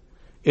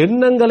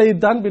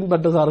 எண்ணங்களைத்தான்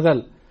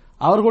பின்பற்றுகிறார்கள்,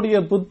 அவர்களுடைய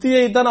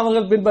புத்தியைத்தான்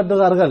அவர்கள்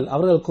பின்பற்றுகிறார்கள்.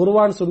 அவர்கள்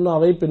குர்ஆன்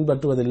சுன்னாவை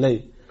பின்பற்றுவதில்லை,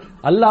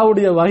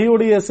 அல்லாஹ்வுடைய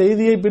வஹீயுடைய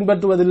செய்தியை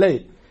பின்பற்றுவதில்லை.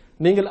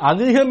 நீங்கள்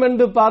அதிகம்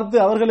என்று பார்த்து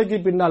அவர்களுக்கு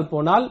பின்னால்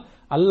போனால்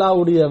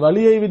அல்லாஹ்வுடைய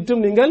வழியை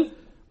விற்றும் நீங்கள்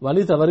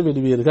வழி தவறி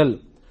விடுவீர்கள்.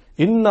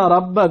 இன்ன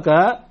ரப்பக,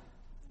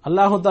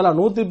 அல்லாஹு தஆலா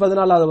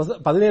 117வது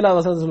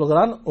வசனத்தில்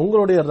சொல்கிறான்,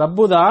 உங்களுடைய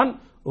ரப்புதான்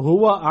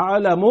ஹுவ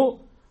அஅலமு,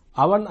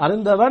 அவன்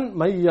அறிந்தவன்,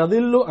 மை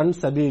யதில்லு அன்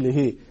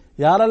சபீலிஹி,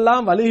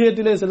 யாரெல்லாம்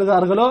வழிகேட்டிலே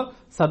செல்கிறார்களோ,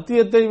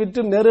 சத்தியத்தை விட்டு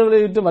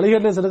நேர்வழியை விட்டு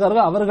வழிகேட்டிலே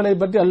செல்கிறார்களோ அவர்களை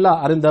பற்றி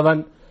அல்லாஹ்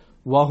அறிந்தவன்.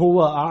 வஹுவ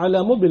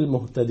அஅலமு பில்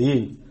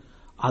முஹ்ததீன்,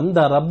 அந்த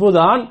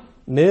ரப்புதான்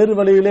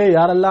நேர்வழியிலே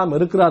யாரெல்லாம்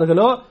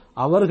இருக்கிறார்களோ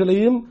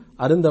அவர்களையும்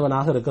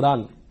அறிந்தவனாக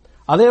இருக்கிறான்.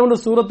 அதே ஒன்று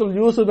சூரத்துல்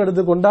யூசுப்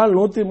எடுத்துக்கொண்டால்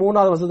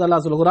 103வது வசனத்தில்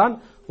அல்லாஹ் சொல்கிறான்,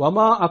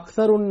 வமா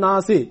அக்ஸருன்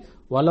நாசி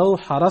வலவ்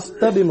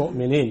ஹரஸ்த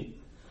பிமுமினீன்,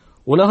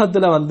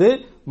 உலகத்தில்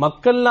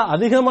மக்கள்ல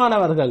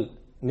அதிகமானவர்கள்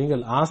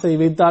நீங்கள் ஆசை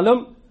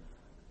வைத்தாலும்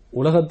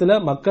உலகத்தில்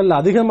மக்கள்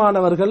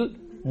அதிகமானவர்கள்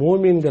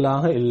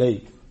மூமின்களாக இல்லை,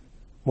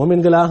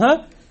 மூமின்களாக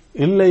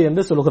இல்லை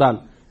என்று சொல்கிறான்.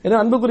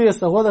 எனவே அன்புக்குரிய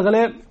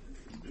சகோதரர்களே,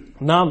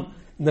 நாம்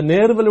இந்த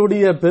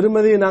நேர்வழியுடைய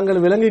பெருமதியை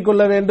நாங்கள் விளங்கிக்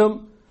கொள்ள வேண்டும்.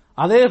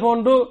 அதே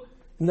போன்று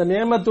இந்த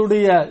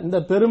நேமத்துடைய இந்த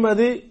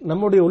பெருமதி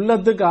நம்முடைய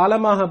உள்ளத்துக்கு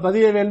ஆழமாக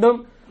பதிய வேண்டும்.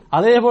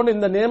 அதே போன்று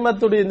இந்த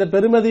நேமத்துடைய இந்த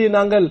பெருமதியை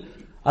நாங்கள்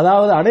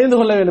அதாவது அடைந்து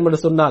கொள்ள வேண்டும் என்று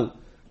சொன்னால்,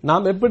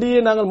 நாம் எப்படியே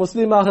நாங்கள்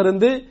முஸ்லீமாக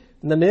இருந்து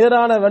இந்த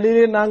நேரான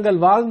வழியிலே நாங்கள்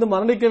வாழ்ந்து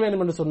மரணிக்க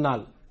வேண்டும் என்று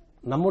சொன்னால்,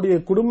 நம்முடைய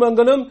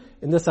குடும்பங்களும்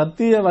இந்த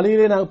சத்திய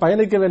வழியிலே நாங்கள்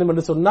பயணிக்க வேண்டும்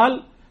என்று சொன்னால்,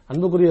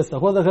 அன்புக்குரிய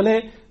சகோதரர்களே,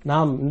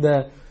 நாம்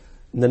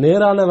இந்த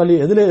நேரான வழி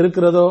எதிலே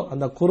இருக்கிறதோ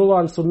அந்த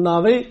குர்ஆன்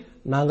சுன்னாவை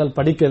நாங்கள்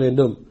படிக்க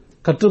வேண்டும்,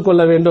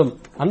 கற்றுக்கொள்ள வேண்டும்.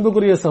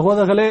 அன்புக்குரிய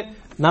சகோதரர்களே,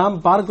 நாம்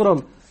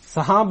பார்க்கிறோம்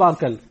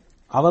சஹாபாக்கள்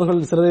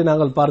அவர்கள் சிலரை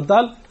நாங்கள்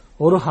பார்த்தால்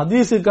ஒரு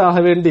ஹதீஸுக்காக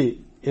வேண்டி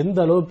எந்த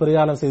அளவு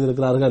பிரயாணம்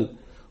செய்திருக்கிறார்கள்.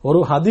 ஒரு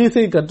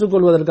ஹதீஸை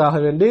கற்றுக்கொள்வதற்காக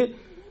வேண்டி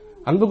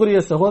அன்புக்குரிய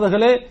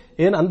சகோதரர்களே,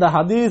 ஏன் அந்த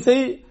ஹதீஸை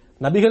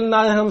நபிகள்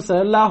நாயகம்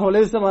ஸல்லல்லாஹு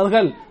அலைஹி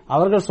வஸல்லம்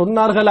அவர்கள்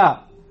சொன்னார்களா,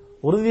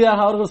 உறுதியாக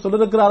அவர்கள்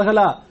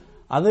சொல்லியிருக்கிறார்களா,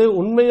 அது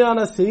உண்மையான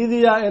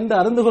செய்தியா என்று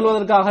அறிந்து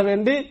கொள்வதற்காக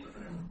வேண்டி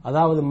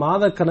அதாவது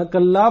மாத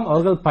கணக்கெல்லாம்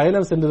அவர்கள்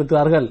பயணம்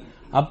சென்றிருக்கிறார்கள்.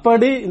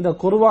 அப்படி இந்த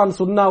குர்ஆன்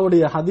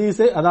சுன்னாவுடைய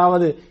ஹதீஸை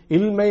அதாவது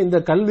இல்மை இந்த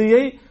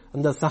கல்வியை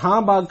அந்த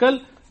சஹாபாக்கள்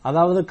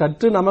அதாவது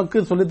கற்று நமக்கு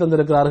சொல்லி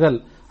தந்திருக்கிறார்கள்.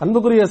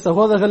 அன்புக்குரிய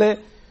சகோதரர்களே,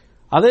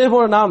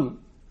 அதேபோல நாம்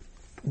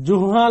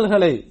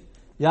ஜுஹால்களை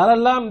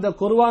யாரெல்லாம் இந்த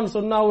குர்ஆன்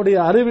சுன்னாவுடைய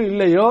அறிவு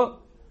இல்லையோ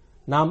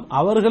நாம்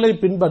அவர்களை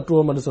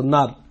பின்பற்றுவோம் என்று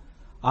சொன்னார்,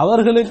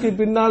 அவர்களுக்கு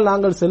பின்னால்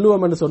நாங்கள்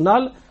செல்வோம் என்று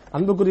சொன்னால்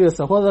அன்புக்குரிய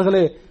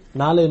சகோதரர்களே,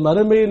 நாளை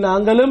மறுமையில்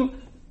நாங்களும்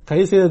கை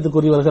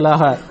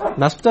செய்ததுக்குரியவர்களாக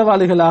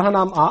நஷ்டவாளிகளாக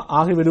நாம்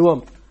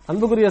ஆகிவிடுவோம்.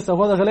 அன்புக்குரிய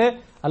சகோதரர்களே,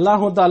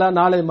 அல்லாஹு தஆலா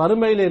நாளை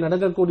மறுமையிலே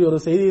நடக்கக்கூடிய ஒரு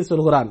செய்தியை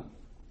சொல்கிறான்.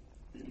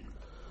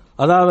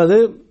 அதாவது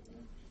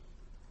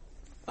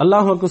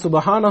அல்லாஹ்வுக்கு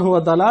சுப்ஹானஹு வ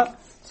தஆலா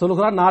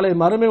சொல்கிறான், நாளை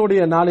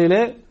மறுமையுடைய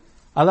நாளிலே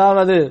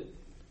அதாவது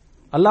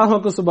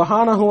அல்லாஹ்வுக்கு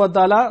சுப்ஹானஹு வ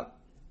தஆலா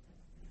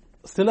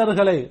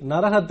சிலர்களை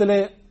நரகத்திலே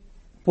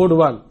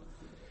போடுவான்.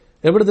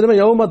 எப்படி தெரியுமா?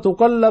 யௌம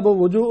துகல்லபு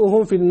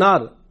வுஜூஹும்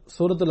ஃபின்னார்,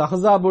 சூரத்துல்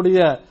அஹ்ஸாபுடைய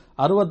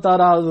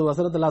 66வது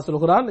வசனத்தில் அல்லாஹ்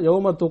சொல்கிறான்,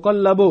 யௌம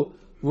துகல்லபு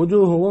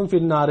வுஜூஹும்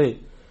ஃபின்னார்,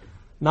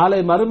 நாளை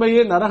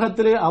மறுமையே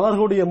நரகத்திலே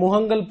அவர்களுடைய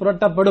முகங்கள்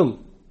புரட்டப்படும்.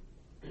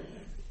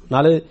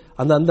 நாளை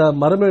அந்த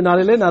மறுமை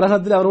நாளிலே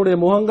நரகத்திலே அவர்களுடைய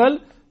முகங்கள்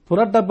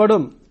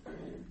புரட்டப்படும்.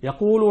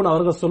 யகூலூன்,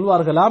 அவர்கள்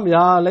சொல்வார்களாம்,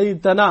 யா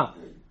லைத்தனா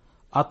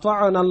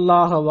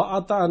அத்அனல்லாஹ வ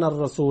அத்அனர்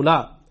ரசூலா,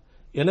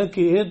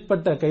 எனக்கு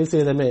ஏற்பட்ட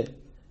கைசேதமே,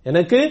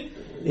 எனக்கு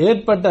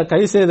ஏற்பட்ட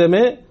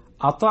கைசேதமே,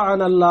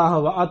 அத்அனல்லாஹ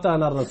வ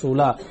அத்அனர்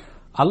ரசூலா,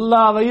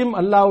 அல்லாஹ்வையும்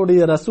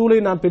அல்லாஹ்வுடைய ரசூலை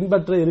நாம்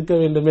பின்பற்ற இருக்க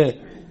வேண்டுமே,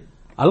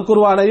 அல்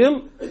குர்ஆனையும்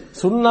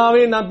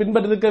சுன்னாவையும் நாம்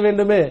பின்பற்ற இருக்க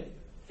வேண்டுமே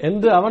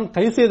என்று அவன்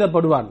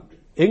கைசேதப்படுவான்.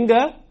 எங்க?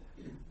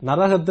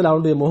 நரகத்தில்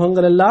அவனுடைய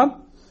முகங்கள் எல்லாம்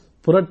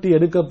புரட்டி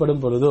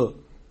எடுக்கப்படும் பொழுது.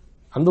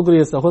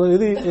 அன்புக்குரிய சகோதரர்,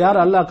 இது யார்?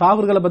 அல்லாஹ்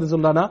காஃபிர்களை பத்தி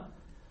சொல்றானா,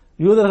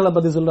 யூதர்களை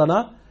பத்தி சொல்றானா?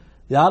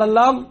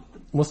 யாரெல்லாம்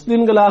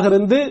முஸ்லிம்களாக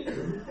இருந்து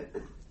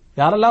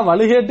யாரெல்லாம்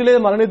வழிகேட்டிலே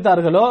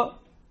மரணித்தார்களோ,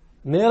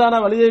 நேரான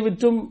வழியை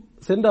விற்றும்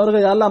சென்று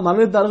அவர்கள் யாரெல்லாம்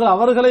மரணித்தார்களோ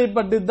அவர்களை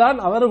பற்றித்தான்,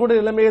 அவர்களுடைய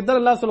நிலைமையை தான்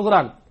எல்லாம்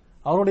சொல்கிறான்.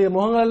 அவருடைய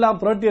முகங்கள் எல்லாம்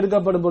புரட்டி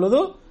எடுக்கப்படும் பொழுது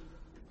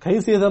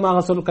கைசேதமாக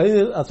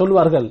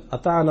சொல்வார்கள்,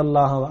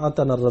 அத்தானல்லாஹ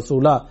அத்தனர்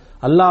ரசூலா,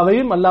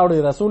 அல்லாஹ்வையும்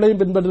அல்லாஹ்வுடைய ரசூலையும்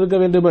பின்பற்றிருக்க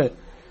வேண்டுமே.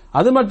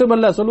 அது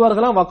மட்டுமல்ல,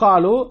 சொல்வார்களாம்,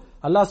 வகாலு,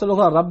 அல்லாஹ்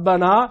சொல்லுகிறார்,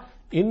 ரப்பனா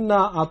இன்னா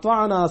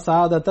அத்வானா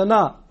சாதத்தனா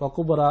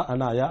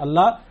வகுபரானா, யா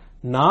அல்லாஹ்,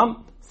 நாம்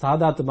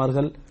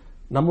சாதாத்துமார்கள்,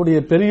 நம்முடைய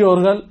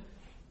பெரியோர்கள்,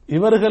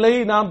 இவர்களை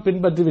நாம்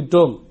பின்பற்றி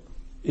விட்டோம்,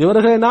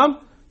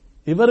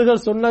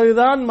 இவர்கள்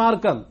சொன்னதுதான்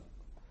மார்க்கம்,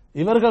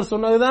 இவர்கள்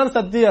சொன்னதுதான்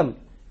சத்தியம்,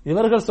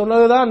 இவர்கள்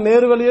சொன்னதுதான்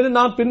நேர்வழி என்று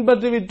நாம்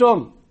பின்பற்றி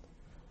விட்டோம்.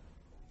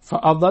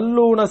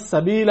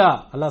 சபீலா,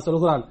 அல்லாஹ்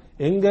சொல்கிறான்,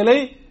 எங்களை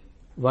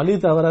வழி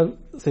தவற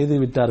செய்து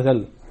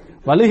விட்டார்கள்,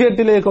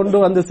 வழிகேட்டிலே கொண்டு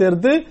வந்து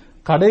சேர்த்து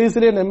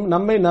கடைசியிலே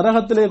நம்மை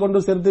நரகத்திலே கொண்டு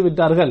சேர்த்து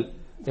விட்டார்கள்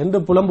என்று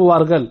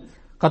புலம்புவார்கள்,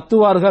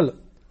 கத்துவார்கள்.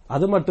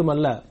 அது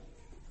மட்டுமல்ல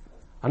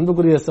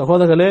அன்புக்குரிய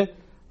சகோதரர்களே,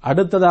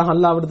 அடுத்ததாக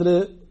அல்லாஹ்விடத்திலே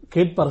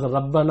கேட்பார்கள்,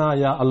 ரப்பனா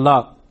யா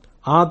அல்லாஹ்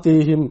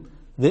ஆதீஹிம்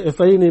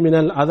திஃபைனி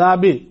மினல்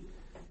அதாபி,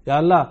 யா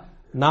அல்லாஹ்,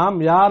 நாம்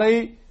யாரை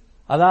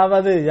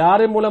அதாவது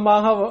யாரின்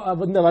மூலமாக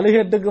இந்த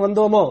வழிகேட்டுக்கு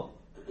வந்தோமோ,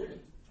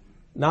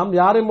 நாம்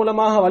யாரின்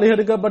மூலமாக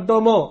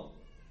வழிகெடுக்கப்பட்டோமோ,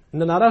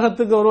 இந்த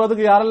நரகத்துக்கு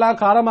வருவதற்கு யாரெல்லாம்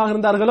காரணமாக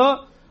இருந்தார்களோ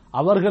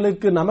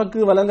அவர்களுக்கு நமக்கு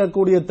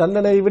வழங்கக்கூடிய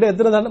தண்டனை விட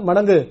எத்தனை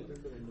மடங்கு?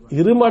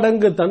 2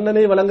 மடங்கு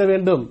தண்டனை வழங்க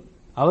வேண்டும்.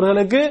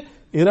 அவர்களுக்கு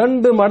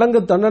 2 மடங்கு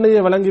தண்டனையை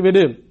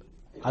வழங்கிவிடு.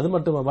 அது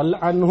மட்டும்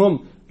வல்அன்ஹும்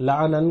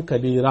லஅனன்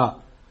கபீரா,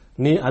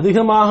 நீ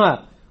அதிகமாக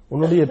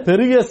உன்னுடைய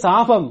பெரிய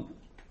சாபம்,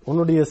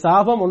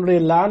 உன்னுடைய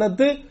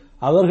லானத்து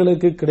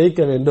அவர்களுக்கு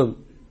கிடைக்க வேண்டும்,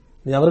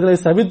 நீ அவர்களை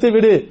சபித்து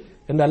விடு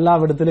என்று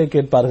அல்லாஹ்விடத்திலே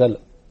கேட்பார்கள்.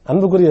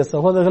 அன்புக்குரிய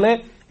சகோதரர்களே,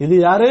 இது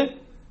யாரு?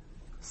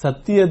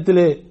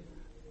 சத்தியத்திலே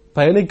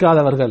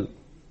பயணிக்காதவர்கள்,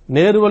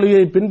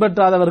 நேர்வழியை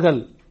பின்பற்றாதவர்கள்.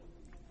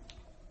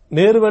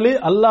 நேர்வழி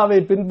அல்லாஹ்வை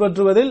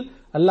பின்பற்றுவதில்,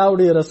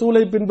 அல்லாஹ்வுடைய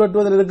ரசூலை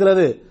பின்பற்றுவதில்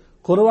இருக்கிறது,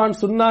 குர்ஆன்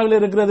சுன்னாவில்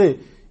இருக்கிறது.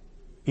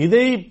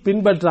 இதை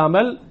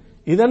பின்பற்றாமல்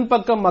இதன்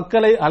பக்கம்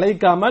மக்களை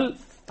அழைக்காமல்,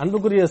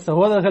 அன்புக்குரிய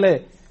சகோதரர்களே,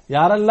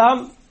 யாரெல்லாம்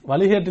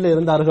வழிகேட்டிலே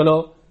இருந்தார்களோ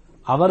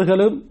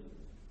அவர்களும்,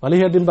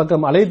 வழிகேட்டின்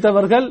பக்கம்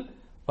அழைத்தவர்கள்,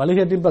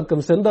 வழிகேட்டின்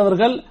பக்கம்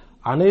சென்றவர்கள்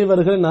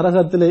அனைவர்கள்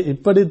நரகத்திலே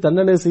இப்படி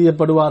தண்டனை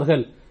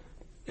செய்யப்படுவார்கள்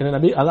என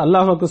நபி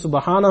அல்லாஹ்வுக்கு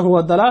சுப்ஹானஹு வ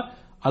தஆலா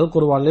அல்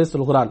குர்ஆனிலே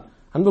சொல்கிறான்.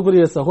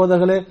 அன்புக்குரிய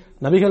சகோதரர்களே,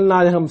 நபிகள்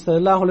நாயகம்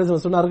ஸல்லல்லாஹு அலைஹி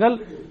வஸல்லம் சொன்னார்கள்,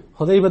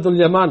 ஹுதைபத்துல்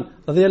யமான்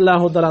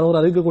ரலியல்லாஹு தஆலா அவர்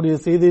அறிவிக்கக்கூடிய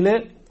செய்தியிலே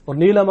ஒரு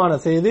நீளமான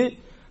செய்தி.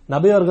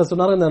 நபி அவர்கள்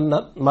சொன்னார்கள்,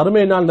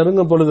 மறுமை நாள்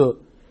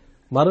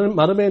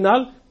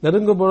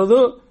நெருங்கும் பொழுது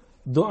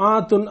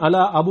துஆத்துன்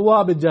அலா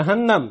அபுவாபி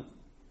ஜஹன்னம்.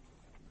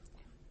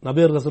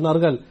 நபியர்கள்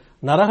சொன்னார்கள்,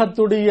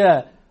 நரகத்துடைய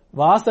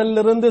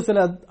வாசலிலிருந்து சில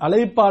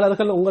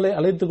அழைப்பாளர்கள் உங்களை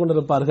அழைத்துக்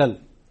கொண்டிருப்பார்கள்.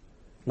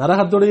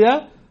 நரகத்துடைய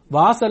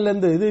வாசல்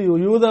இருந்து, இது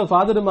யூத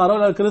ஃபாதர்மாரோ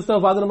கிறிஸ்தவ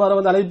ஃபாதர்மாரோ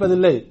வந்து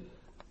அழைப்பதில்லை.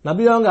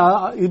 நபி அவங்க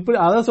இப்படி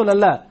அதை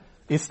சொல்லல.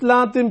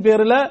 இஸ்லாத்தின்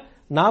பேரில்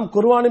நாம்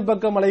குர்ஆனின்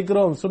பக்கம்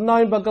அழைக்கிறோம்,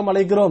 சுன்னாவின் பக்கம்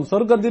அழைக்கிறோம்,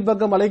 சொர்க்கத்தின்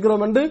பக்கம்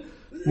அழைக்கிறோம் என்று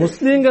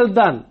முஸ்லீம்கள்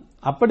தான்,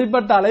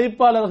 அப்படிப்பட்ட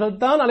அழைப்பாளர்கள்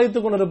தான்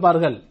அழைத்துக்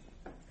கொண்டிருப்பார்கள்.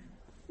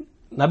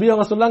 நபி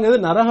அவங்க சொல்லாங்க, இது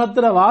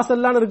நரகத்துல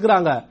வாசல்லாம்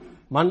இருக்கிறாங்க.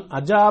 மன்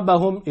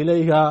அஜாபஹும்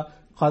இலைஹா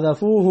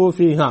கதஃபூஹு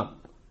ஃபீஹா.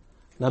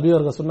 நபி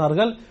அவர்கள்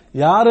சொன்னார்கள்,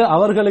 யாரு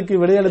அவர்களுக்கு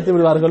விடையளித்து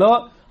விடுவார்களோ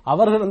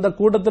அவர்கள் அந்த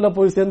கூட்டத்தில்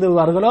போய் சேர்ந்து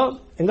விடுவார்களோ.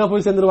 எங்க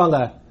போய் சேர்ந்துருவாங்க?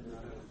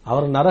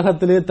 அவர்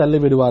நரகத்திலே தள்ளி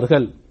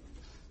விடுவார்கள்.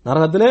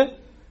 நரகத்திலே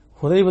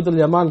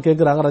ஹுதைபத்துல் யமான்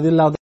கேட்கிறாங்க,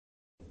 ரலியல்லாஹு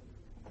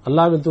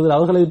அல்லாஹ்வின் தூதர்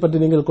அவர்களை பற்றி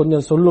நீங்கள்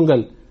கொஞ்சம்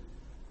சொல்லுங்கள்.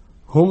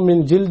 ஹும்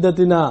மின்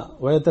ஜில்தத்தினா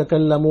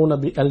வயதகல்லமூன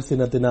பி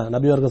அல்சினத்தினா.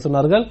 நபி அவர்கள்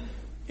சொன்னார்கள்,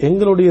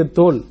 எங்களுடைய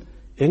தோல்,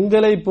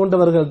 எங்களை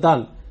போன்றவர்கள்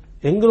தான்,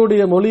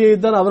 எங்களுடைய மொழியை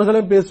தான்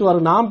அவர்களும்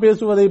பேசுவார்கள், நாம்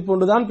பேசுவதை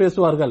போன்றுதான்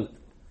பேசுவார்கள்.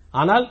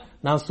 ஆனால்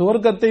நாம்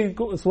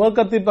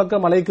சுவர்க்கத்தின்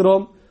பக்கம்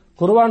அழைக்கிறோம்,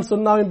 குர்ஆன்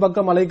சுன்னாவின்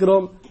பக்கம்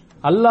அழைக்கிறோம்,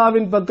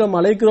 அல்லாவின் பக்கம்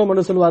அழைக்கிறோம்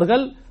என்று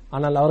சொல்வார்கள்.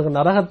 ஆனால் அவர்கள்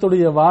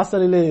நரகத்துடைய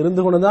வாசலிலே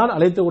இருந்து கொண்டுதான்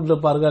அழைத்துக்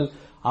கொண்டிருப்பார்கள்.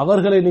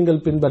 அவர்களை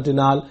நீங்கள்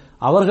பின்பற்றினால்,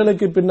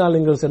 அவர்களுக்கு பின்னால்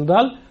நீங்கள்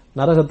சென்றால்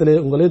நரகத்திலே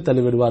உங்களை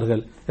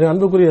தள்ளிவிடுவார்கள்.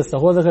 அன்புக்குரிய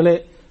சகோதரர்களே,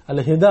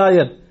 அல்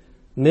ஹிதாயத்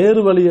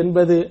நேர்வழி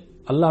என்பது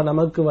அல்லாஹ்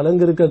நமக்கு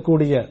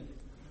வழங்கியிருக்கக்கூடிய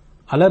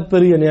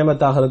அளப்பெரிய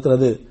நியமத்தாக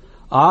இருக்கிறது.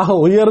 ஆக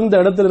உயர்ந்த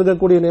இடத்தில்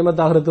இருக்கக்கூடிய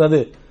நியமத்தாக இருக்கிறது.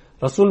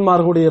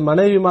 ரசூல்மார்களுடைய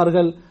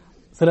மனைவிமார்கள்,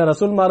 சில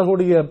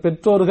ரசூல்மார்களுடைய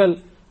பெற்றோர்கள்,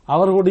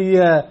 அவர்களுடைய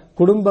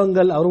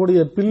குடும்பங்கள்,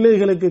 அவர்களுடைய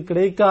பிள்ளைகளுக்கு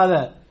கிடைக்காத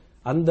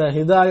அந்த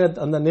ஹிதாயத்,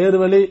 அந்த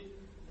நேர்வழி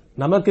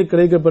நமக்கு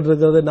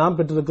கிடைக்கப்பட்டிருக்கிறது, நாம்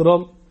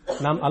பெற்றிருக்கிறோம்.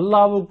 நாம்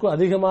அல்லாஹ்வுக்கு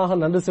அதிகமாக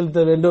நன்றி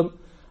செலுத்த வேண்டும்.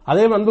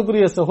 அதே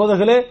அன்புக்குரிய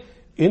சகோதரர்களே,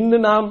 இன்று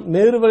நாம்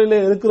நேர்வழியிலே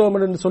இருக்கிறோம்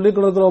என்று சொல்லிக்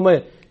கொண்டிருக்கிறோமே,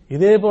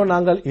 இதே போல்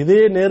நாங்கள் இதே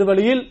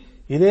நேர்வழியில்,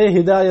 இதே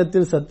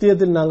ஹிதாயத்தில்,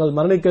 சத்தியத்தில் நாங்கள்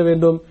மரணிக்க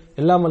வேண்டும்.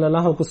 எல்லாம்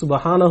அல்லாஹ்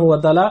சுப்ஹானஹு வ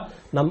தஆலா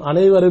நம்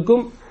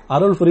அனைவருக்கும்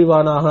அருள்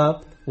புரிவானாக.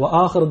 வ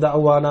ஆகிர்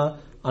தஅவானா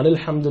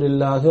அனில்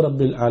ஹம்துலில்லாஹி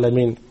ரப்பில்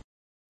ஆலமீன்.